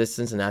as the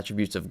existence and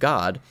attributes of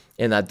God,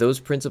 and that those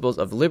principles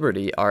of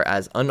liberty are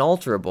as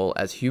unalterable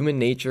as human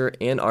nature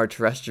and our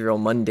terrestrial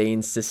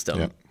mundane system.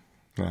 Yep.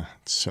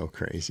 It's so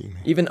crazy,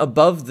 man. Even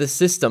above the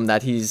system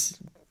that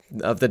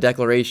of the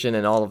Declaration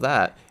and all of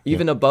that,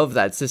 even above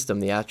that system,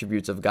 the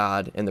attributes of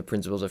God and the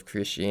principles of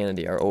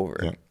Christianity are over.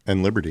 Yeah.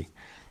 And liberty.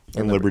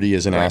 And liberty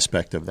is an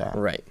aspect of that.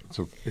 Right.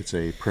 So it's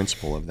a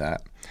principle of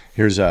that.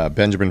 Here's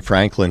Benjamin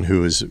Franklin,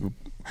 who is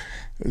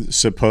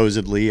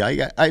supposedly,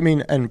 I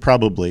mean, and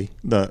probably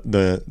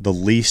the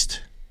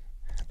least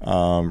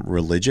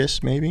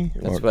religious, maybe,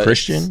 or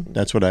Christian.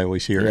 That's what I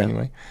always hear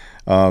anyway.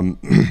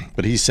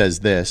 But he says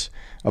this: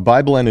 a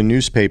Bible and a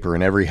newspaper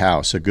in every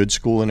house, a good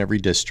school in every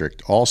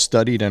district, all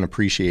studied and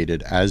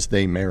appreciated as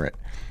they merit,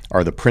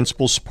 are the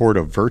principal support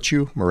of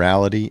virtue,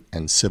 morality,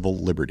 and civil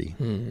liberty.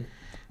 Mm-hmm.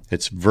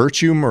 It's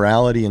virtue,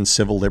 morality, and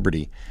civil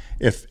liberty.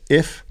 If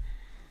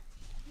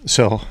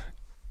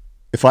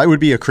I would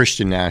be a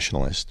Christian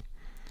nationalist,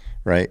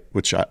 right,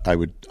 which I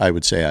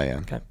would say I am,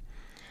 okay.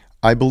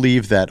 I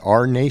believe that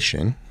our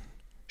nation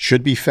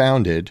should be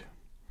founded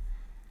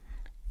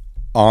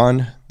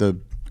on the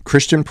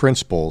Christian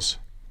principles,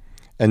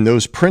 and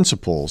those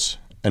principles,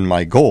 and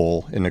my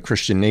goal in a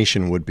Christian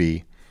nation would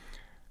be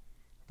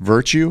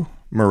virtue,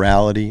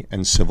 morality,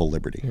 and civil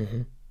liberty.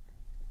 Mm-hmm.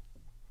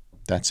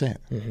 That's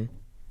it. Mm-hmm.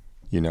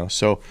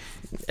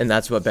 And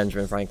that's what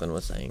Benjamin Franklin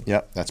was saying.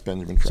 Yeah, that's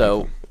Benjamin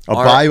Franklin. So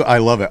I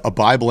love it. A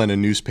Bible and a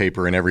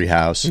newspaper in every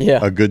house,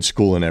 a good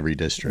school in every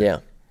district. Yeah.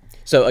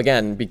 So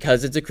again,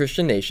 because it's a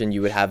Christian nation,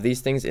 you would have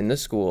these things in the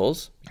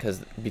schools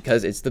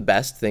because it's the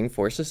best thing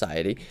for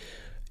society.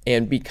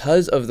 And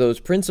because of those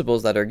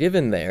principles that are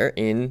given there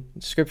in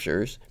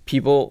scriptures,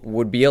 people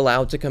would be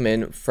allowed to come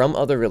in from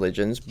other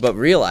religions, but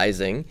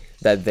realizing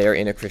that they're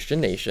in a Christian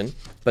nation,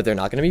 but they're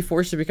not going to be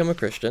forced to become a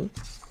Christian.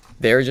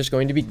 They're just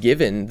going to be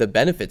given the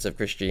benefits of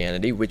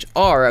Christianity, which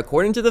are,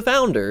 according to the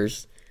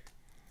founders,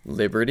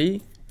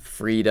 liberty,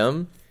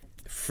 freedom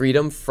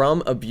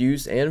from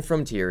abuse and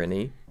from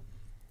tyranny,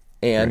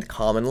 and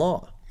common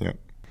law,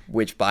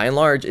 which by and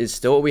large is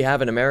still what we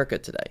have in America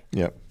today.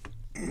 Yep.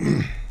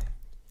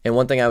 And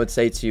one thing I would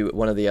say to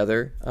one of the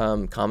other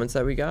comments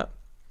that we got,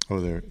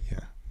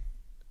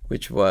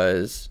 which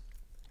was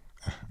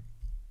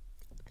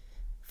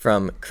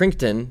from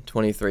Crinkton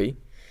 23.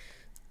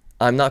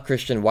 I'm not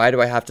Christian. Why do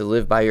I have to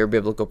live by your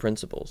biblical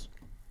principles?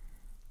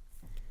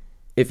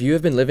 If you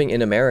have been living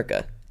in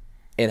America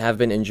and have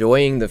been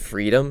enjoying the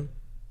freedom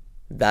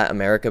that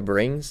America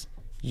brings,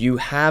 you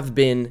have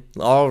been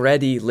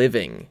already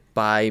living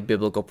by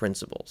biblical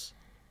principles.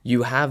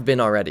 You have been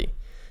already.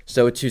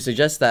 So to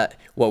suggest that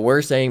what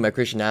we're saying by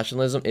Christian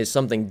nationalism is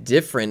something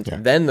different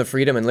than the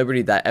freedom and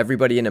liberty that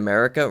everybody in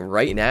America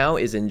right now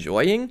is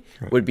enjoying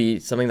would be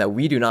something that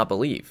we do not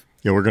believe.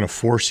 Yeah, we're going to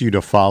force you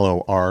to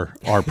follow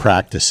our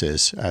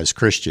practices as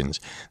Christians.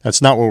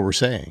 That's not what we're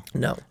saying.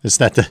 No. It's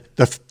that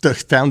the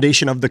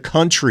foundation of the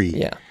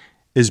country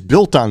is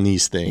built on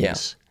these things. Yeah.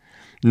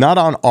 Not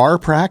on our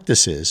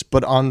practices,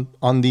 but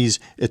on these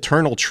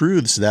eternal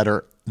truths that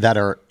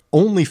are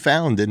only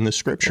found in the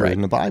scripture,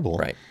 in the Bible.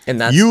 Right. And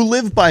that's, you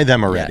live by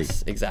them already.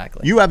 Yes,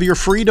 exactly. You have your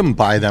freedom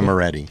by them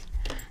already.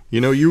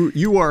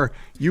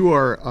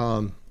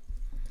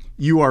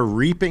 You are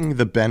reaping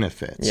the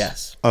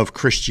benefits of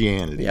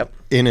Christianity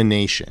in a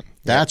nation.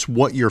 That's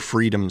what your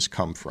freedoms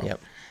come from. Yep.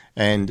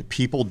 And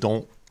people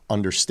don't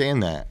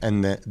understand that.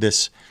 And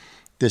this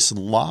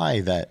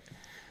lie that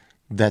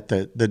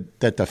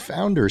the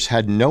founders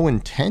had no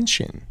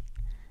intention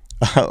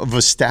of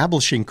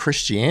establishing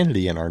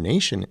Christianity in our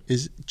nation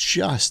is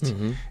just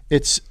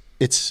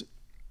it's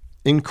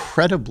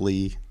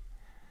incredibly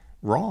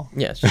wrong.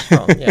 Yeah, it's just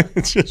wrong. Yeah.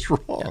 It's just wrong.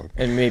 Yeah.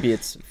 And maybe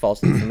it's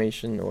false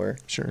information or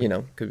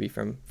could be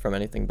from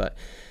anything. But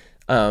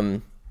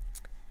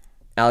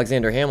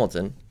Alexander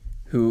Hamilton,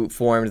 who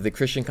formed the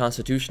Christian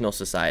Constitutional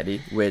Society,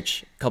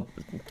 which a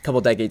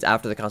couple decades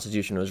after the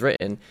Constitution was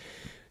written,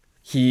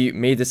 he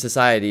made the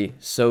society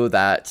so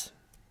that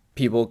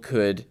people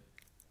could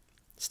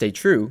stay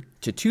true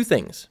to two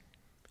things.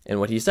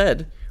 And what he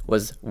said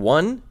was,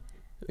 one,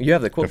 you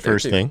have the quote there,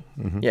 too. The first thing.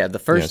 Mm-hmm. Yeah, the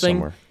first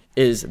thing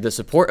is the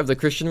support of the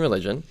Christian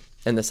religion,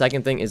 and the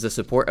second thing is the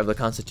support of the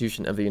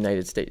Constitution of the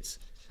United States.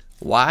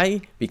 Why?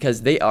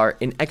 Because they are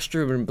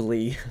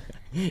inextricably.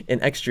 You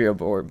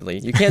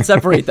can't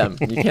separate them.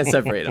 You can't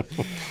separate them.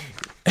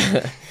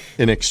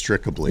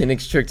 Inextricably.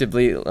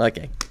 Inextricably.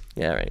 Okay.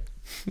 Yeah, right.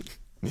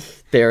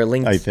 They are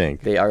linked. I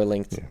think. They are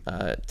linked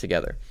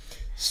together.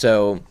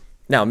 So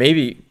now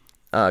maybe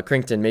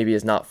Crinkton maybe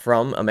is not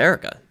from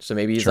America. So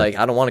maybe he's like,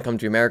 I don't want to come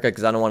to America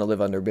because I don't want to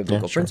live under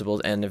biblical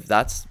principles. And if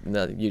that's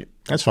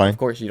that's fine. Of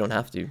course, you don't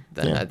have to.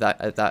 Then at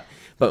that.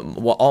 But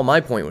all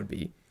my point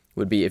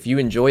would be if you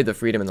enjoy the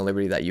freedom and the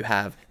liberty that you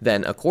have,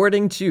 then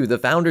according to the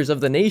founders of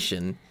the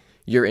nation,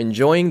 you're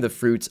enjoying the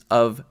fruits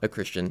of a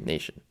Christian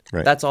nation.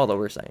 Right. That's all that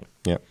we're saying.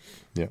 Yeah.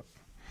 Yeah.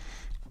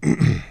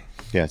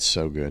 Yeah, it's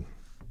so good.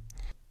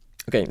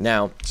 Okay,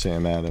 now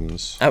Sam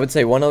Adams. I would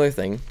say one other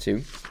thing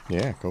too.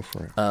 Yeah, go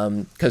for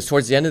it. Because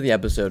towards the end of the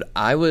episode,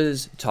 I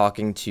was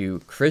talking to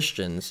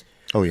Christians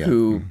Oh, yeah.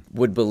 who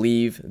would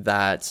believe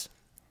that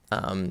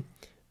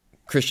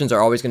Christians are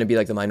always going to be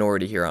like the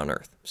minority here on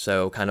earth.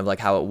 So kind of like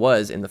how it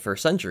was in the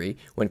first century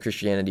when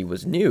Christianity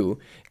was new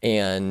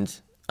and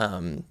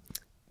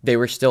they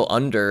were still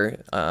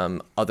under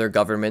other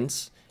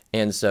governments.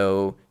 And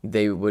so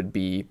they would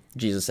be,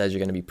 Jesus says, you're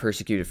going to be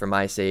persecuted for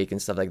my sake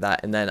and stuff like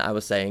that. And then I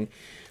was saying,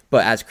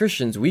 but as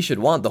Christians, we should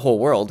want the whole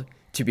world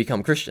to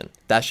become Christian.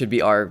 That should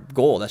be our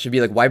goal. That should be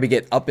like why we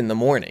get up in the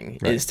morning,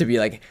 is to be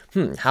like,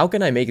 how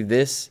can I make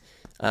this,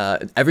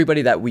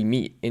 everybody that we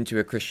meet into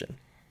a Christian?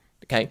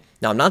 Okay.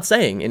 Now, I'm not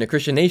saying in a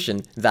Christian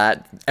nation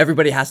that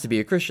everybody has to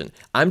be a Christian.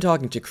 I'm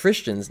talking to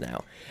Christians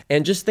now.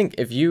 And just think,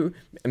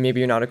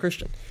 maybe you're not a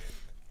Christian.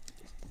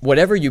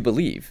 Whatever you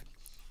believe,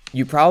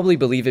 you probably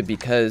believe it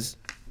because,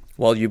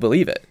 well, you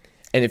believe it.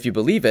 And if you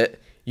believe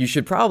it, you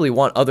should probably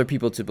want other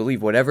people to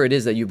believe whatever it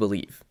is that you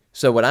believe.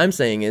 So what I'm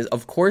saying is,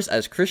 of course,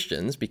 as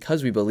Christians,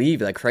 because we believe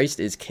that Christ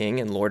is King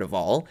and Lord of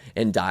all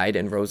and died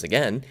and rose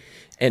again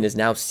and is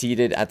now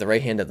seated at the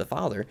right hand of the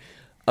Father,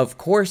 of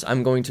course,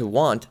 I'm going to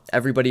want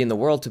everybody in the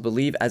world to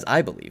believe as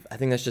I believe. I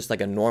think that's just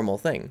like a normal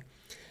thing.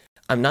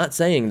 I'm not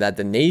saying that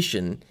the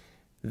nation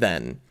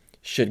then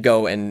should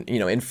go and,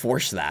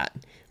 enforce that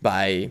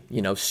by,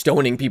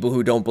 stoning people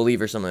who don't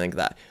believe or something like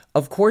that.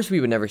 Of course, we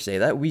would never say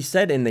that. We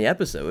said in the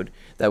episode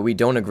that we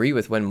don't agree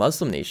with when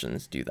Muslim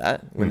nations do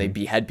that, when they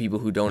behead people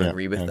who don't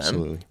agree with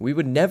them. We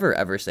would never,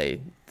 ever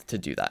say to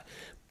do that.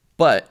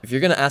 But if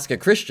you're going to ask a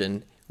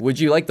Christian, would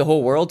you like the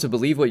whole world to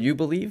believe what you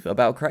believe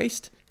about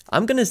Christ?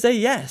 I'm going to say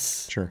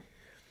yes. Sure.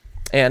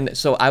 And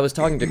so I was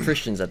talking to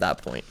Christians at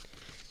that point.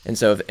 And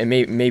so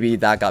maybe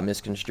that got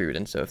misconstrued.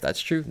 And so if that's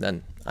true,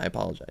 then I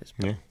apologize.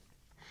 Yeah.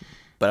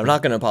 But I'm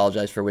not going to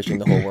apologize for wishing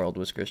the whole world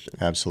was Christian.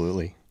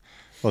 Absolutely.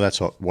 Well, that's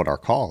what our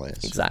call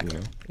is. Exactly.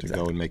 To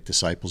go and make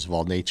disciples of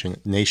all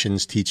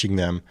nations, teaching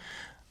them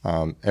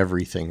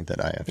everything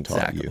that I have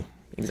taught you.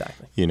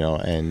 Exactly.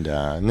 And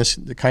this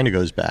kind of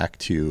goes back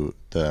to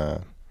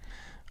the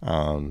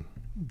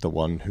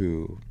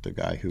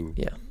guy who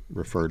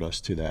referred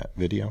us to that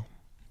video,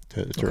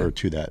 or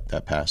to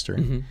that pastor.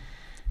 Mm-hmm.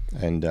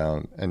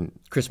 And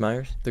Chris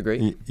Myers, the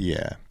great.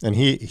 Yeah. And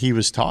he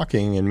was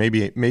talking, and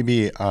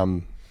maybe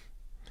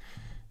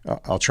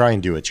I'll try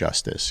and do it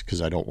justice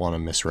because I don't want to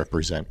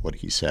misrepresent what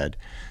he said.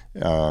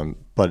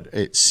 But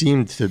it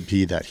seemed to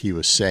be that he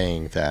was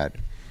saying that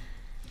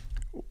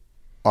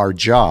our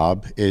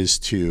job is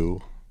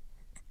to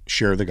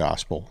share the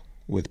gospel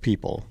with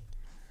people,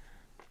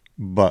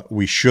 but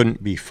we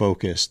shouldn't be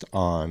focused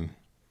on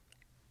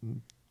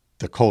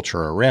the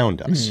culture around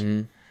us.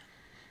 Mm-hmm.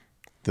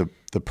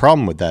 The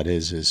problem with that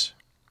is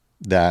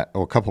that,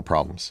 a couple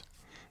problems.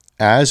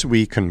 As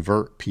we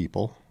convert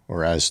people,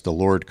 or as the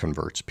Lord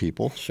converts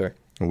people, sure,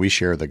 and we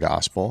share the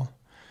gospel,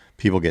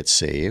 people get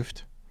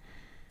saved,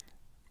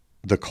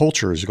 the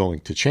culture is going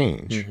to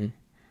change. Mm-hmm.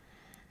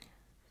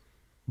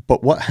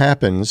 But what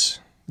happens,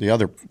 the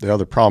other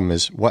problem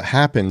is, what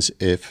happens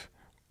if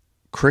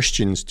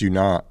Christians do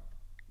not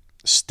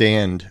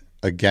stand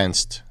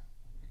against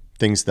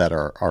things that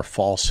are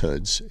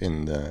falsehoods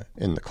in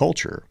the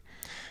culture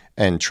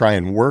and try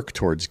and work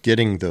towards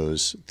getting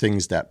those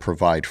things that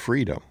provide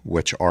freedom,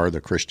 which are the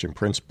Christian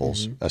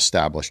principles mm-hmm.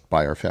 established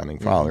by our founding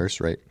fathers,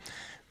 mm-hmm. right,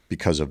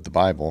 because of the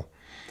Bible.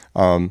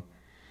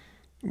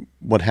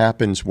 What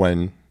happens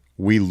when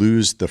we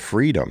lose the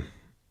freedom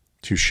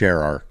to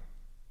share our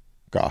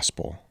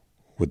gospel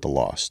with the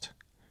lost?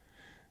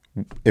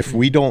 If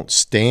we don't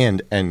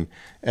stand and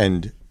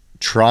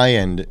try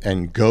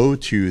and go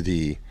to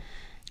the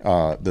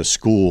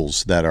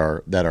schools that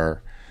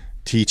are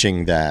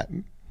teaching that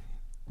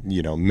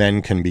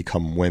men can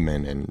become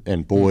women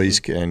and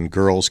boys mm-hmm. and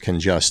girls can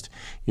just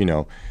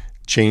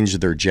change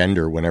their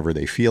gender whenever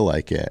they feel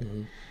like it.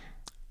 Mm-hmm.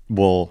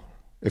 Well,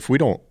 if we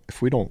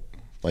don't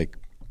like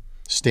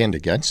stand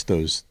against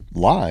those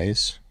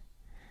lies,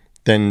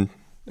 then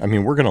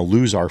we're going to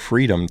lose our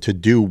freedom to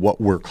do what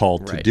we're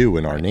called to do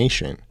in our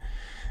nation.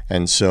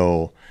 And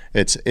so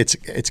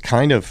it's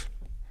kind of,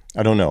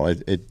 I don't know,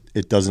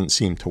 it doesn't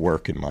seem to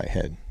work in my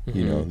head,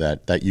 mm-hmm.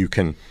 That you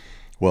can,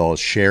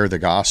 share the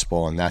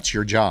gospel and that's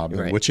your job,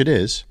 which it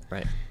is.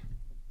 Right.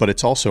 But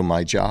it's also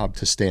my job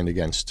to stand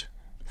against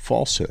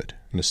falsehood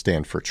and to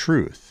stand for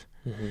truth.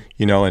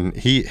 Mm-hmm. And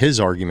his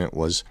argument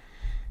was,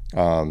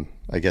 I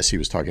guess he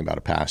was talking about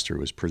a pastor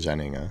who was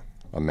presenting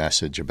a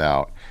message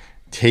about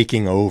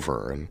taking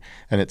over,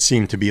 and it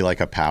seemed to be like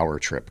a power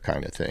trip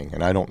kind of thing.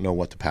 And I don't know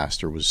what the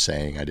pastor was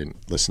saying. I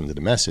didn't listen to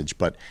the message,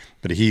 but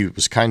he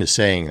was kind of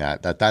saying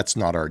that's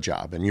not our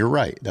job. And you're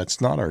right,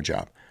 that's not our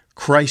job.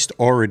 Christ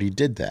already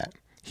did that.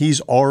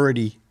 He's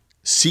already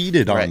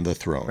seated on the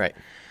throne. Right.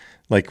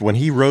 Like when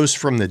he rose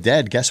from the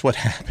dead, guess what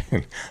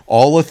happened?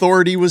 All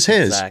authority was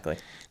his. Exactly.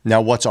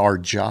 Now what's our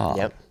job?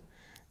 Yep.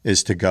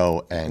 Is to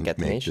go and get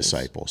the make nations.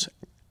 disciples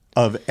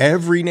of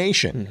every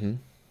nation.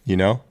 You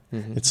know,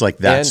 it's like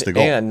that's the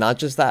goal. And not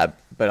just that,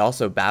 but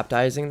also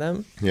baptizing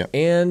them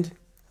and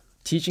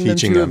teaching them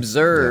to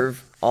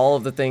observe all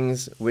of the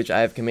things which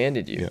I have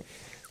commanded you,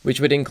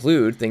 which would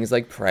include things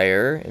like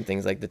prayer and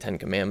things like the 10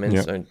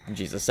 Commandments. And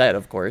Jesus said,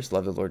 of course,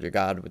 love the Lord your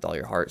God with all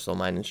your heart, soul,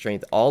 mind, and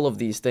strength. All of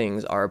these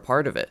things are a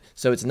part of it.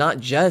 So it's not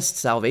just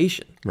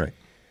salvation, Right.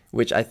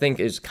 which I think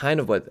is kind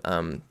of what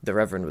the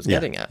Reverend was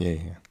getting at.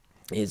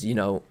 Is,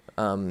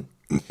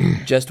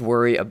 just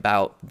worry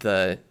about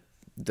the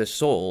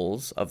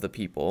souls of the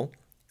people,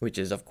 which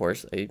is, of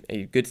course,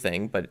 a good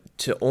thing. But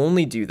to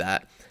only do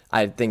that,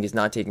 I think, is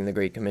not taking the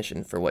Great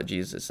Commission for what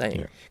Jesus is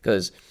saying.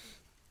 Because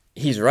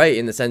he's right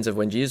in the sense of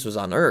when Jesus was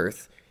on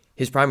earth,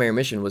 his primary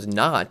mission was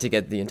not to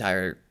get the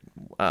entire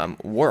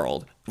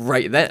world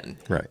right then.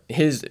 Right.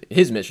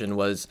 His mission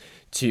was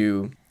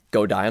to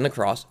go die on the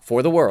cross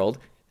for the world,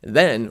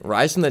 then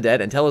rise from the dead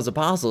and tell his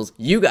apostles,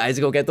 you guys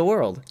go get the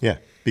world. Yeah.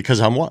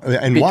 Because I'm what?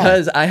 And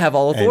because why? I have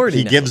all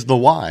authority. And he gives the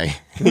why.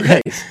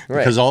 Right.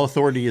 Because all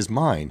authority is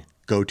mine.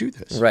 Go do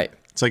this. Right.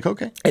 It's like,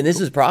 okay. And this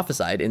is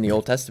prophesied in the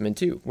Old Testament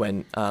too,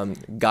 when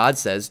God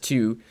says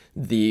to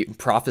the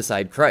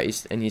prophesied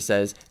Christ, and he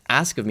says,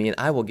 ask of me and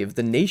I will give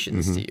the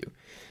nations to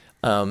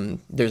you.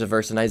 There's a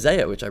verse in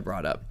Isaiah, which I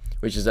brought up,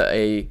 which is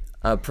a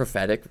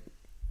prophetic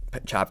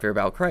chapter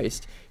about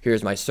Christ.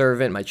 Here's my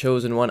servant, my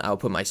chosen one. I will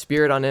put my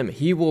spirit on him.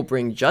 He will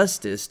bring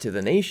justice to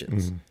the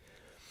nations.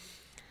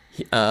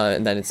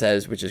 And then it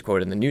says, which is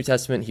quoted in the New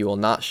Testament, he will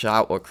not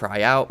shout or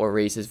cry out or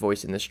raise his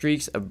voice in the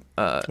streets.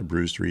 A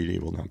bruised reed he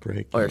will not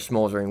break. Or a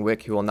smoldering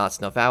wick he will not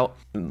snuff out,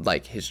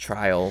 like his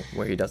trial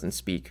where he doesn't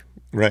speak.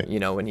 Right.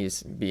 When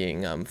he's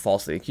being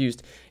falsely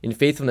accused. In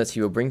faithfulness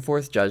he will bring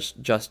forth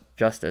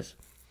justice.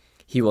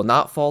 He will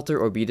not falter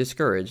or be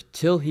discouraged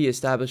till he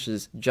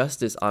establishes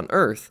justice on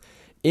earth.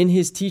 In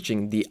his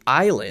teaching, the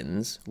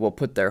islands will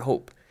put their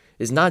hope.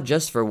 It's not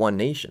just for one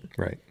nation.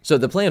 Right. So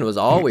the plan was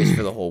always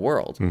for the whole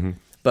world.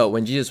 But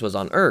when Jesus was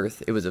on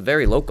earth, it was a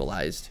very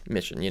localized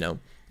mission, when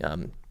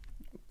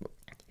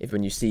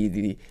you see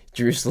the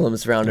Jerusalem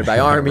surrounded by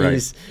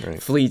armies,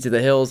 flee to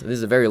the hills, this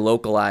is a very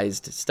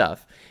localized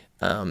stuff.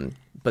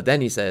 But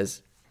then he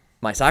says,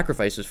 my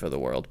sacrifice is for the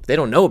world. They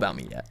don't know about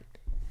me yet.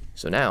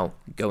 So now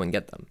go and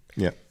get them.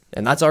 Yeah.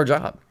 And that's our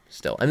job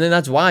still. And then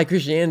that's why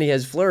Christianity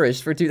has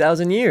flourished for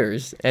 2,000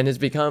 years and has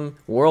become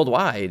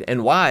worldwide.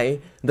 And why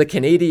the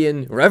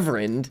Canadian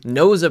Reverend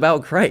knows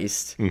about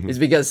Christ is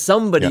because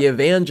somebody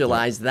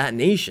evangelized that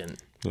nation.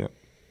 Yeah.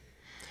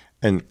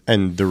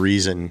 And the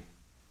reason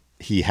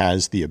he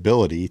has the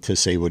ability to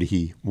say what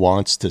he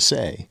wants to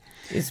say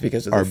is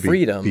because of the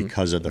freedom.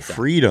 Because of the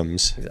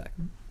freedoms.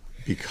 Exactly.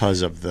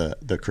 Because of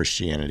the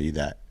Christianity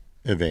that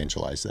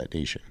evangelized that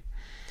nation.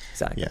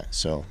 Exactly. Yeah.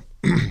 So,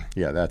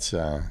 that's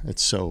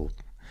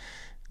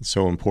it's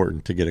so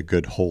important to get a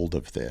good hold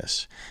of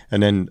this.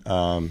 And then,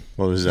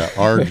 what was that?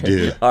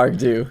 Argdu.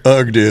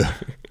 Argdu.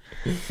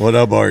 What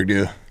up,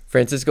 Argdu?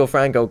 Francisco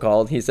Franco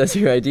called. He says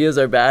your ideas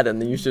are bad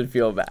and you should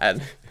feel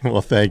bad.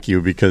 Well, thank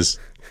you, because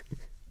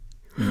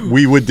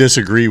we would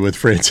disagree with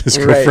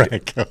Francisco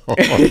Franco.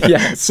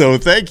 Yes. So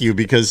thank you,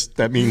 because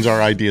that means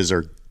our ideas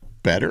are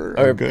better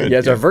or good.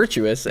 Yes, are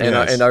virtuous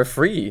and are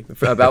free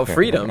about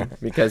freedom,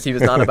 because he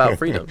was not about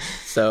freedom.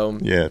 So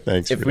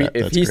thanks.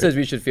 If he says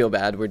we should feel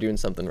bad, we're doing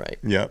something right.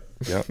 Yep.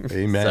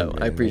 Amen. So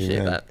I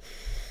appreciate that.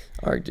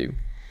 Argdu.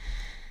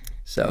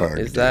 So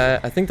is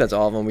that? I think that's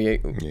all of them.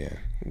 We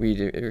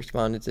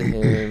responded to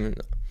him.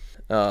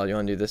 Oh, you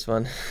want to do this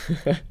one?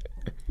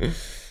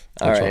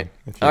 All right.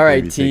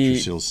 T.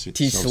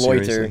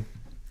 Sloiter.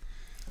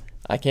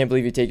 I can't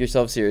believe you take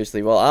yourself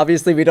seriously. Well,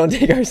 obviously we don't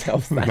take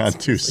ourselves that not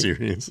too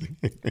seriously.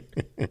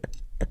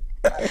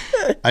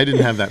 I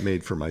didn't have that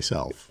made for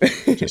myself,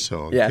 just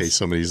so in case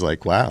somebody's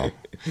like, wow,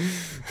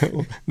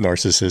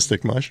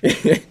 narcissistic much.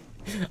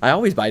 I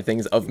always buy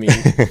things of me.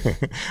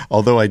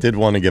 Although I did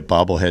want to get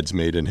bobbleheads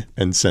made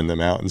and send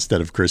them out instead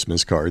of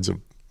Christmas cards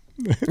of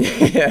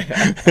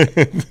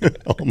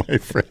all my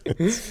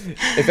friends.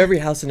 If every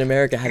house in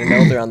America had an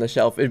elder on the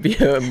shelf, it'd be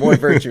a more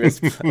virtuous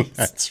place.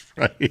 That's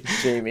right,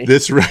 Jamie.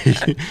 This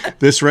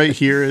right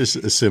here is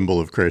a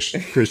symbol of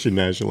Christian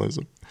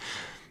nationalism.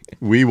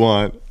 We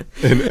want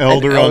an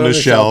elder on the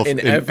shelf in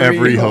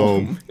every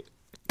home,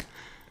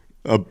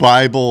 a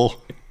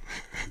Bible,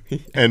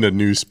 and a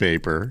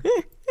newspaper,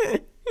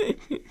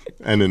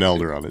 and an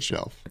elder on a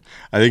shelf.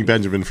 I think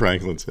Benjamin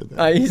Franklin said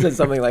that. He said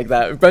something like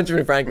that.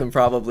 Benjamin Franklin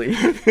probably.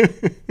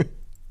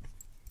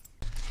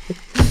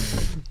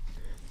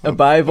 A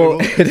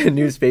Bible and a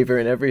newspaper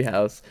in every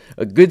house,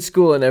 a good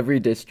school in every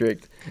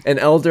district, an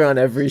elder on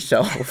every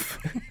shelf.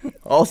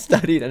 all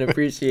studied and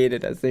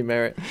appreciated as they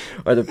merit,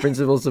 are the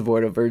principal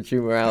support of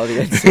virtue, morality,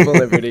 and civil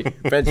liberty.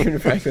 Benjamin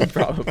Franklin,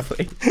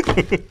 probably.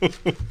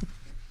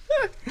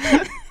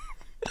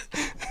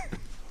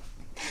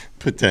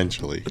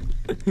 Potentially.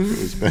 It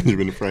was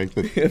Benjamin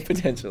Franklin.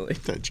 Potentially.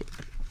 Potentially.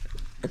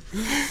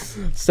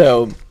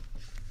 So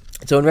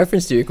in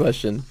reference to your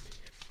question,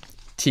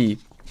 T.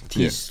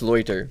 Yeah.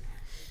 Sloiter,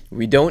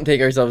 we don't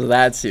take ourselves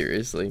that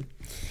seriously.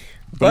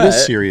 But it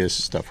is serious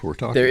stuff we're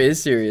talking There about.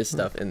 is serious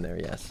stuff in there,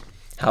 yes.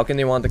 How can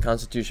they want the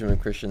Constitution when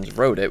Christians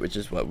wrote it, which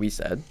is what we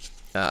said?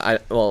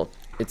 Well,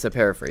 it's a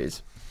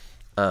paraphrase.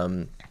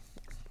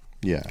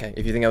 Yeah. Okay,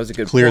 if you think that was a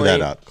good Clear point,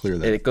 that up.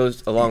 it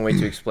goes a long way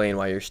to explain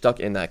why you're stuck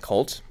in that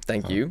cult.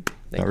 Thank you.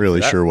 Not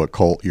really sure what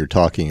cult you're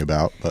talking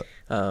about, but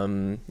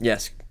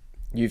yes,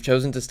 you've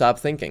chosen to stop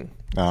thinking.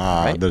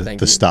 right?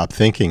 the stop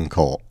thinking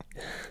cult.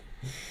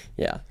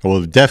 Yeah.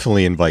 We'll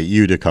definitely invite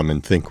you to come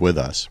and think with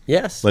us.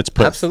 Yes. Let's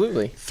put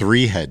absolutely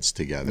 3 heads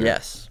together.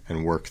 Yes.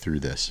 And work through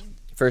this.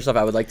 First off,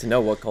 I would like to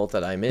know what cult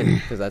that I'm in,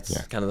 because that's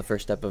kind of the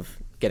first step of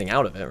getting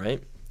out of it,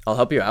 right? I'll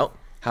help you out.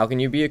 How can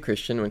you be a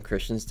Christian when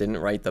Christians didn't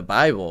write the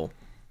Bible?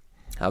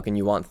 How can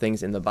you want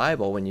things in the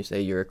Bible when you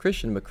say you're a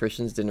Christian, but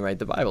Christians didn't write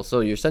the Bible? So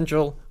your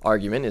central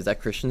argument is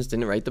that Christians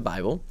didn't write the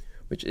Bible,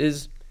 which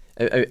is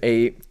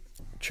a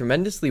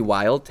tremendously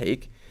wild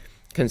take,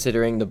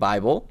 considering the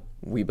Bible,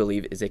 we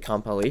believe, is a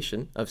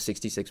compilation of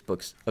 66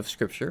 books of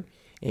Scripture,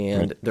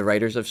 and the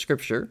writers of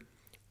Scripture,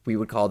 we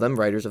would call them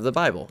writers of the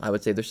Bible. I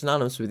would say they're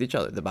synonymous with each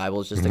other. The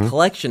Bible is just a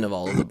collection of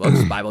all of the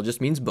books. Bible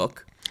just means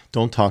book.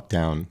 Don't talk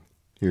down.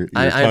 You're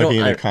talking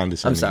in a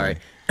condescending I'm sorry.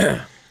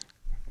 way.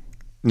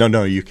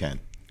 No, you can.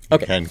 You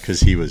can,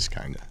 because he was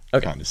kind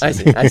of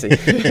condescending. I see.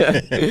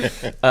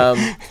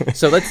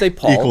 So let's say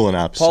Paul, Equal and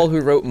opposite. Paul,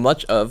 who wrote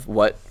much of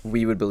what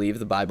we would believe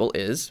the Bible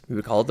is. We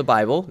would call it the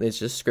Bible. It's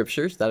just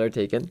scriptures that are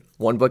taken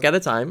one book at a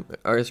time,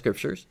 are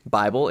scriptures.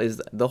 Bible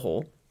is the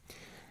whole.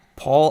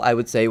 Paul, I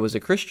would say, was a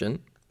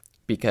Christian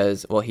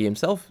because, well, he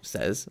himself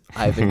says,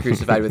 I've been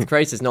crucified with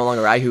Christ. It's no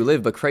longer I who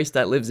live, but Christ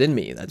that lives in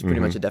me. That's pretty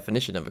much a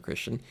definition of a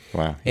Christian.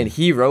 Wow. And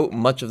he wrote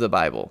much of the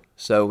Bible.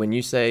 So when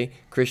you say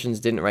Christians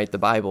didn't write the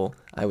Bible,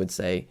 I would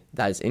say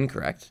that is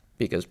incorrect,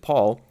 because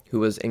Paul, who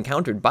was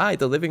encountered by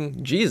the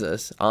living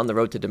Jesus on the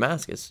road to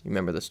Damascus, you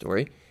remember the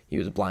story? He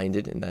was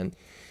blinded, and then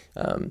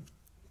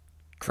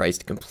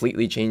Christ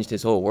completely changed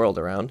his whole world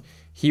around.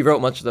 He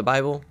wrote much of the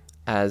Bible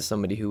as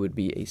somebody who would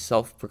be a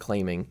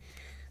self-proclaiming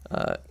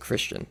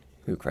Christian,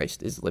 who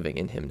Christ is living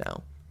in him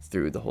now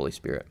through the Holy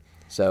Spirit.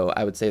 So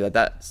I would say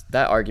that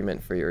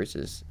argument for yours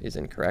is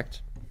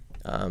incorrect.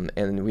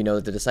 And we know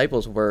that the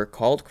disciples were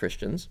called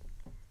Christians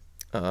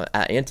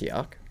at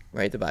Antioch,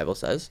 right? The Bible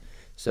says.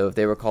 So if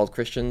they were called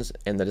Christians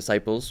and the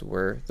disciples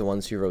were the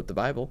ones who wrote the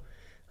Bible,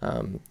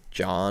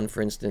 John,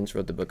 for instance,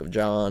 wrote the book of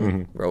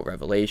John, wrote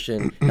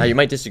Revelation. Now, you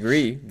might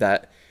disagree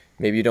that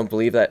maybe you don't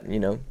believe that,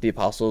 the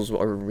apostles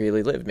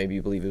really lived. Maybe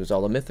you believe it was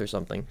all a myth or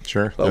something.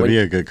 Sure. That'd be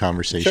a good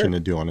conversation to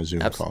do on a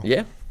Zoom call.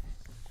 Yeah.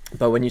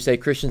 But when you say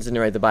Christians didn't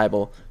write the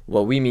Bible,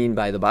 what we mean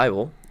by the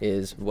Bible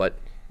is what,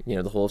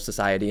 the whole of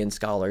society and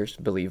scholars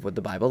believe what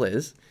the Bible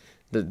is,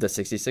 the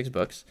 66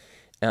 books,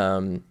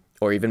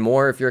 or even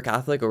more if you're a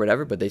Catholic or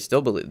whatever, but they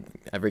still believe,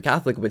 every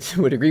Catholic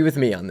would agree with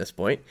me on this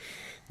point,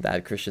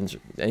 that Christians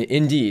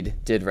indeed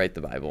did write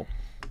the Bible.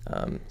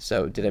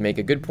 So did I make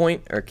a good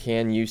point, or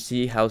can you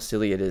see how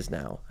silly it is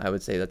now? I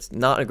would say that's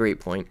not a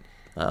great point.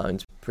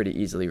 It's pretty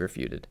easily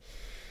refuted.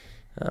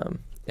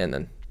 And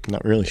then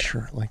not really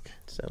sure.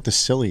 So the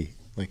silly,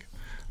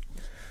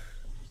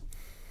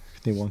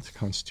 they want the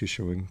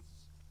Constitution when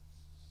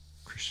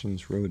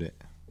Christians wrote it.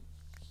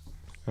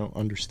 I don't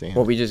understand.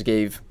 Well, we just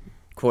gave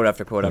quote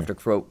after quote after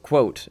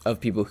quote of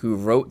people who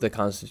wrote the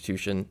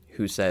Constitution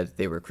who said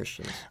they were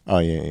Christians. Oh,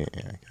 yeah,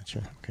 I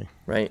gotcha. Okay.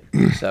 Right?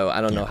 So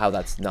I don't know how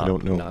that's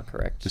not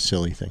correct. The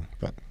silly thing,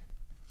 but...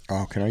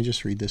 Oh, can I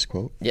just read this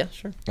quote? Yeah,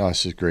 sure. Oh,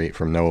 this is great,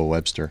 from Noah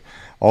Webster.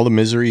 All the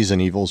miseries and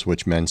evils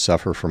which men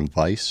suffer from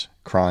vice,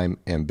 crime,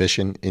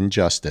 ambition,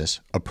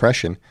 injustice,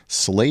 oppression,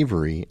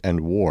 slavery,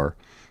 and war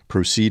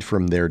proceed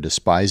from their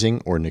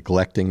despising or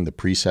neglecting the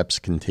precepts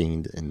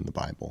contained in the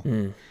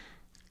Bible.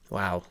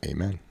 Wow.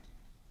 Amen.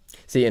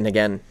 See, and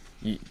again,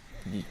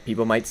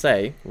 people might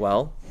say,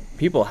 well,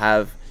 people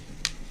have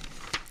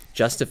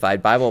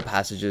justified Bible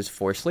passages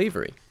for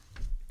slavery.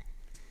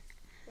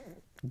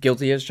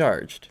 Guilty as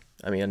charged.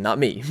 I mean, not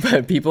me,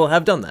 but people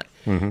have done that.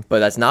 But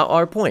that's not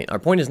our point. Our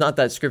point is not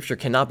that Scripture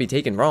cannot be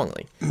taken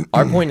wrongly.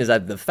 Our point is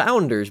that the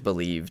founders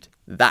believed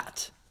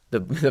that.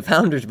 The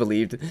founders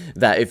believed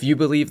that if you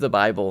believe the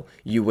Bible,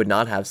 you would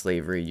not have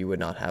slavery, you would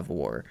not have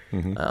war,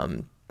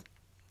 and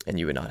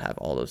you would not have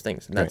all those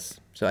things. And that's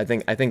so. I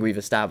think we've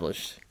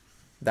established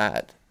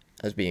that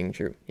as being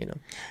true.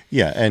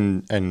 Yeah,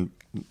 and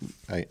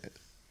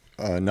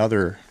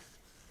another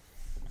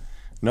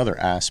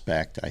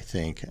aspect, I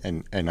think,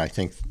 and I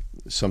think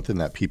something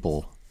that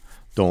people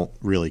don't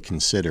really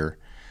consider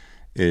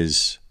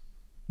is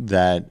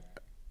that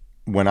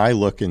when I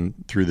look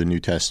through the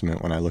New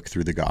Testament, when I look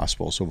through the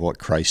Gospels of what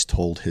Christ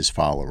told his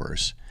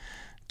followers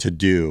to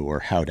do or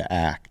how to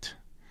act,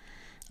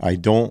 I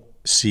don't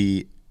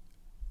see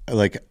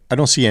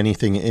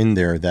anything in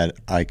there that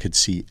I could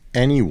see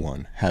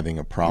anyone having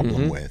a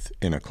problem with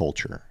in a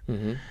culture.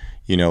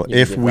 You know,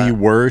 if we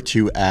were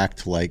to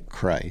act like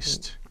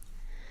Christ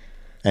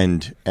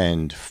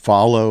and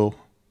follow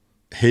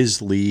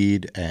his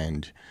lead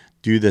and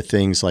do the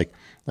things like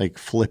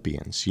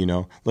Philippians, you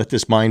know, let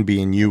this mind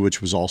be in you,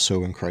 which was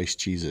also in Christ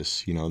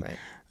Jesus, you know,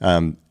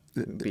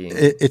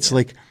 it's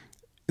like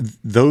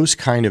those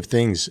kind of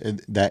things,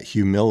 that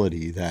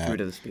humility,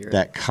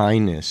 that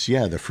kindness,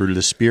 the fruit of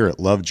the Spirit,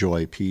 love,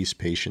 joy, peace,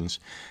 patience,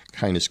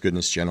 kindness,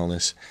 goodness,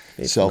 gentleness,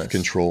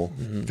 self-control,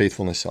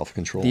 faithfulness,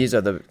 self-control. These are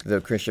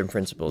the Christian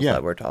principles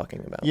that we're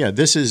talking about. Yeah,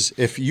 this is,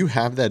 if you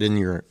have that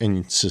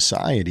in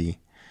society,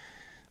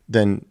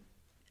 then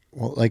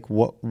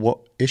what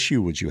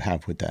issue would you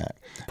have with that?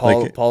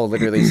 Paul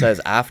literally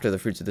says after the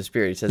fruits of the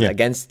Spirit, he says,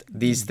 against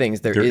these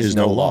things there is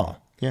no law.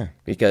 Yeah.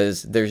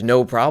 Because there's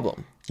no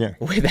problem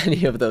with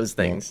any of those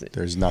things. No,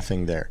 there's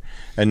nothing there.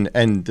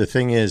 And the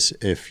thing is,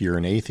 if you're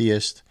an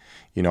atheist,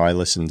 you know, I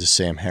listen to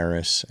Sam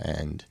Harris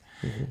and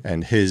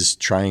his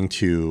trying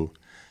to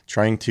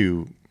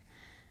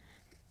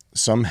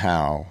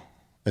somehow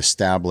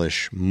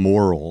establish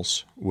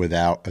morals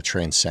without a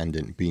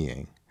transcendent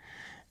being.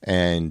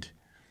 And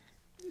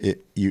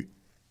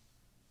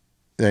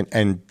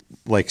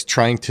like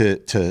trying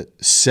to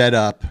set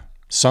up,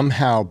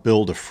 somehow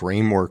build a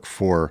framework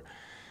for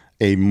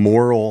a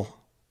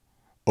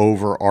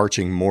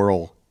overarching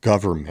moral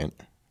government,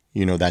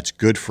 you know, that's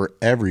good for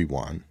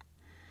everyone,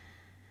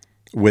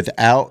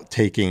 without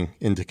taking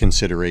into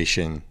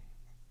consideration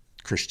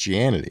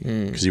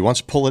Christianity, because he wants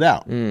to pull it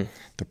out.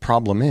 The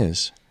problem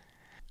is,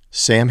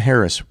 Sam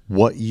Harris,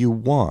 what you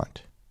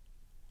want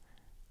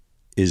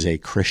is a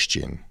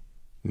Christian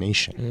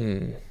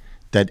nation.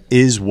 That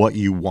is what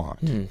you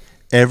want.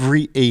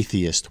 Every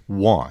atheist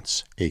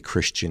wants a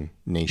Christian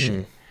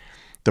nation.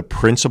 The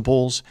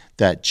principles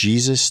that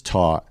Jesus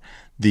taught,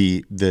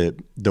 the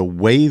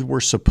way we're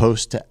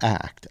supposed to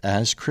act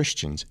as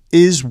Christians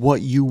is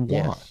what you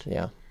want.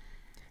 Yeah.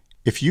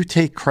 If you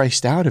take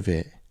Christ out of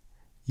it,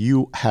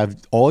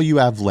 all you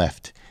have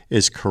left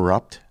is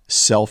corrupt,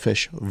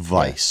 selfish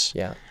vice.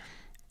 Yeah.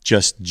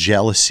 Just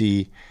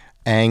jealousy,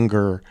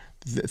 anger,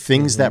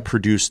 things that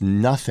produce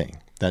nothing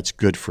that's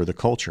good for the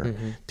culture.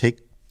 Take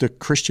the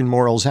Christian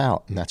morals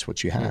out, and that's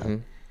what you have.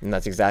 And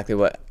that's exactly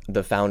what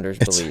the founders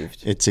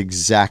believed. It's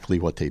exactly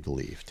what they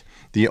believed.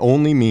 The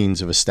only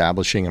means of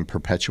establishing and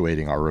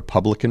perpetuating our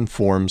republican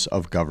forms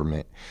of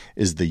government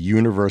is the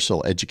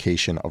universal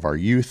education of our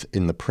youth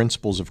in the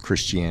principles of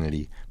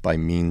Christianity by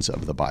means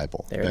of the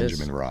Bible.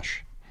 Benjamin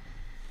Rush.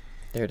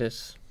 There it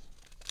is.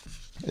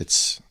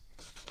 It's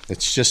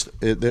just,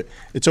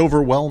 it's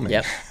overwhelming.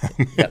 Yep.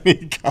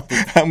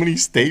 How many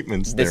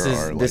statements there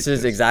are. This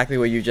is exactly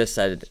what you just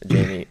said,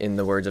 Jamie, in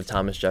the words of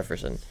Thomas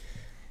Jefferson.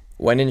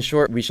 When in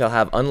short we shall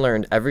have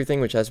unlearned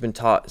everything which has been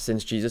taught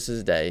since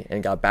Jesus' day,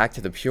 and got back to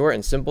the pure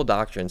and simple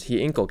doctrines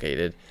he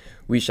inculcated,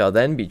 we shall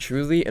then be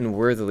truly and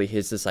worthily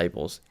his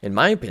disciples. In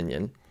my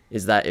opinion,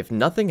 is that if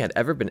nothing had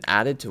ever been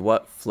added to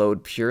what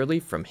flowed purely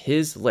from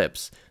his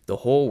lips, the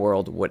whole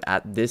world would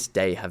at this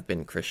day have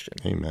been Christian.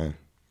 Amen.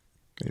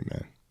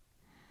 Amen.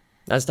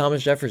 That's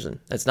Thomas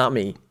Jefferson. That's not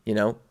me, you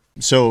know?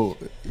 So,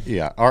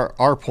 yeah,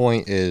 our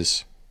point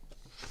is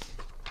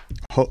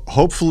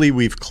hopefully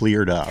we've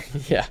cleared up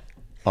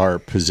our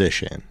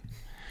position.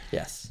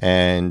 Yes.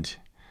 And,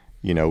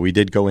 you know, we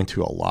did go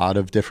into a lot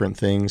of different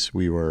things.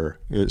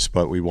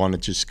 But we want to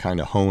just kind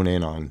of hone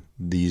in on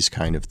these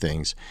kind of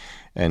things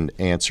and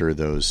answer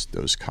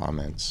those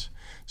comments.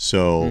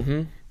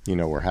 So, you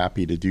know, we're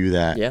happy to do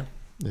that. Yeah.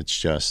 It's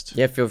just...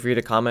 Yeah, feel free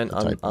to comment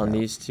on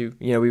these two.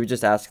 You know, we would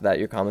just ask that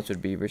your comments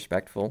would be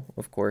respectful,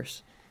 of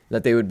course,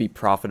 that they would be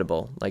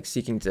profitable, like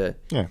seeking to...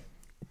 Yeah.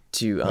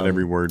 Let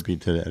every word be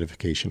to the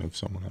edification of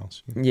someone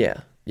else.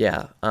 Yeah.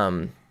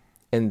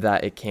 And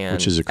that it can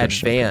Which is a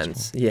Christian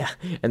advance. principle. Yeah.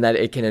 And that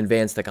it can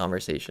advance the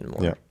conversation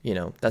more. Yeah. You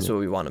know, that's what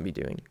we want to be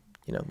doing.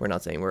 You know, we're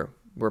not saying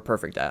we're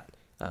perfect at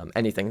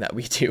anything that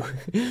we do,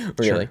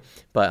 really. Sure.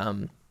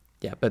 But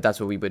but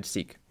that's what we would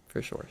seek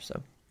for sure.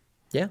 So,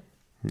 yeah.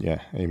 Yeah.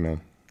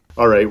 Amen.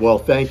 All right. Well,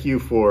 thank you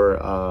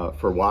for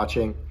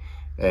watching,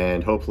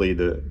 and hopefully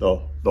the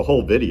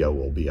whole video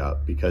will be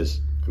up, because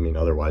I mean,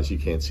 otherwise you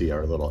can't see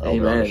our little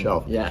elder on the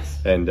shelf. Yes.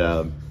 And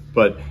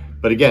but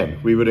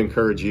again, we would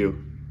encourage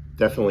you,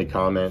 definitely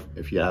comment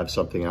if you have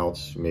something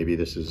else. Maybe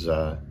this is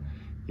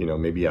you know,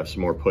 maybe you have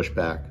some more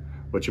pushback,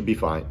 which would be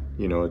fine.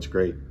 You know, it's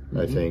great,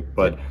 I think.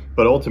 But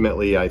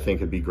ultimately, I think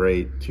it'd be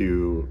great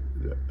to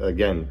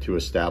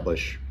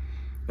establish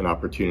an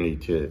opportunity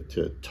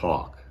to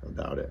talk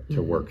about it,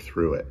 to work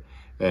through it.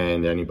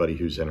 And anybody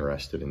who's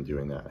interested in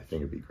doing that, I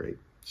think it'd be great.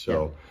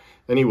 So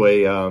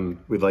anyway,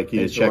 we'd like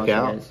you to check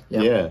out,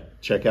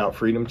 check out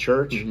Freedom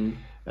Church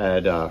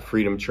at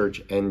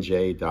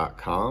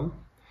freedomchurchnj.com.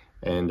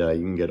 And you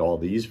can get all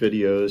these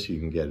videos. You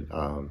can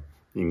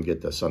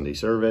get the Sunday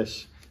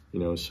service, you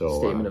know, so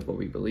statement of what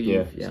we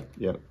believe.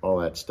 Yeah, all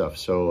that stuff.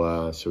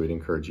 So we'd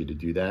encourage you to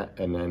do that.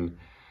 And then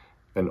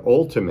And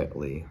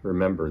ultimately,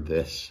 remember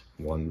this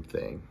one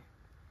thing,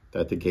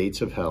 that the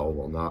gates of hell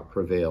will not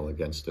prevail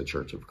against the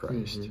Church of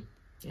Christ.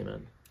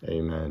 Amen.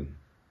 Amen.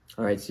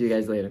 All right, see you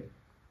guys later.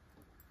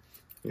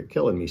 You're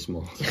killing me,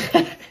 Smalls.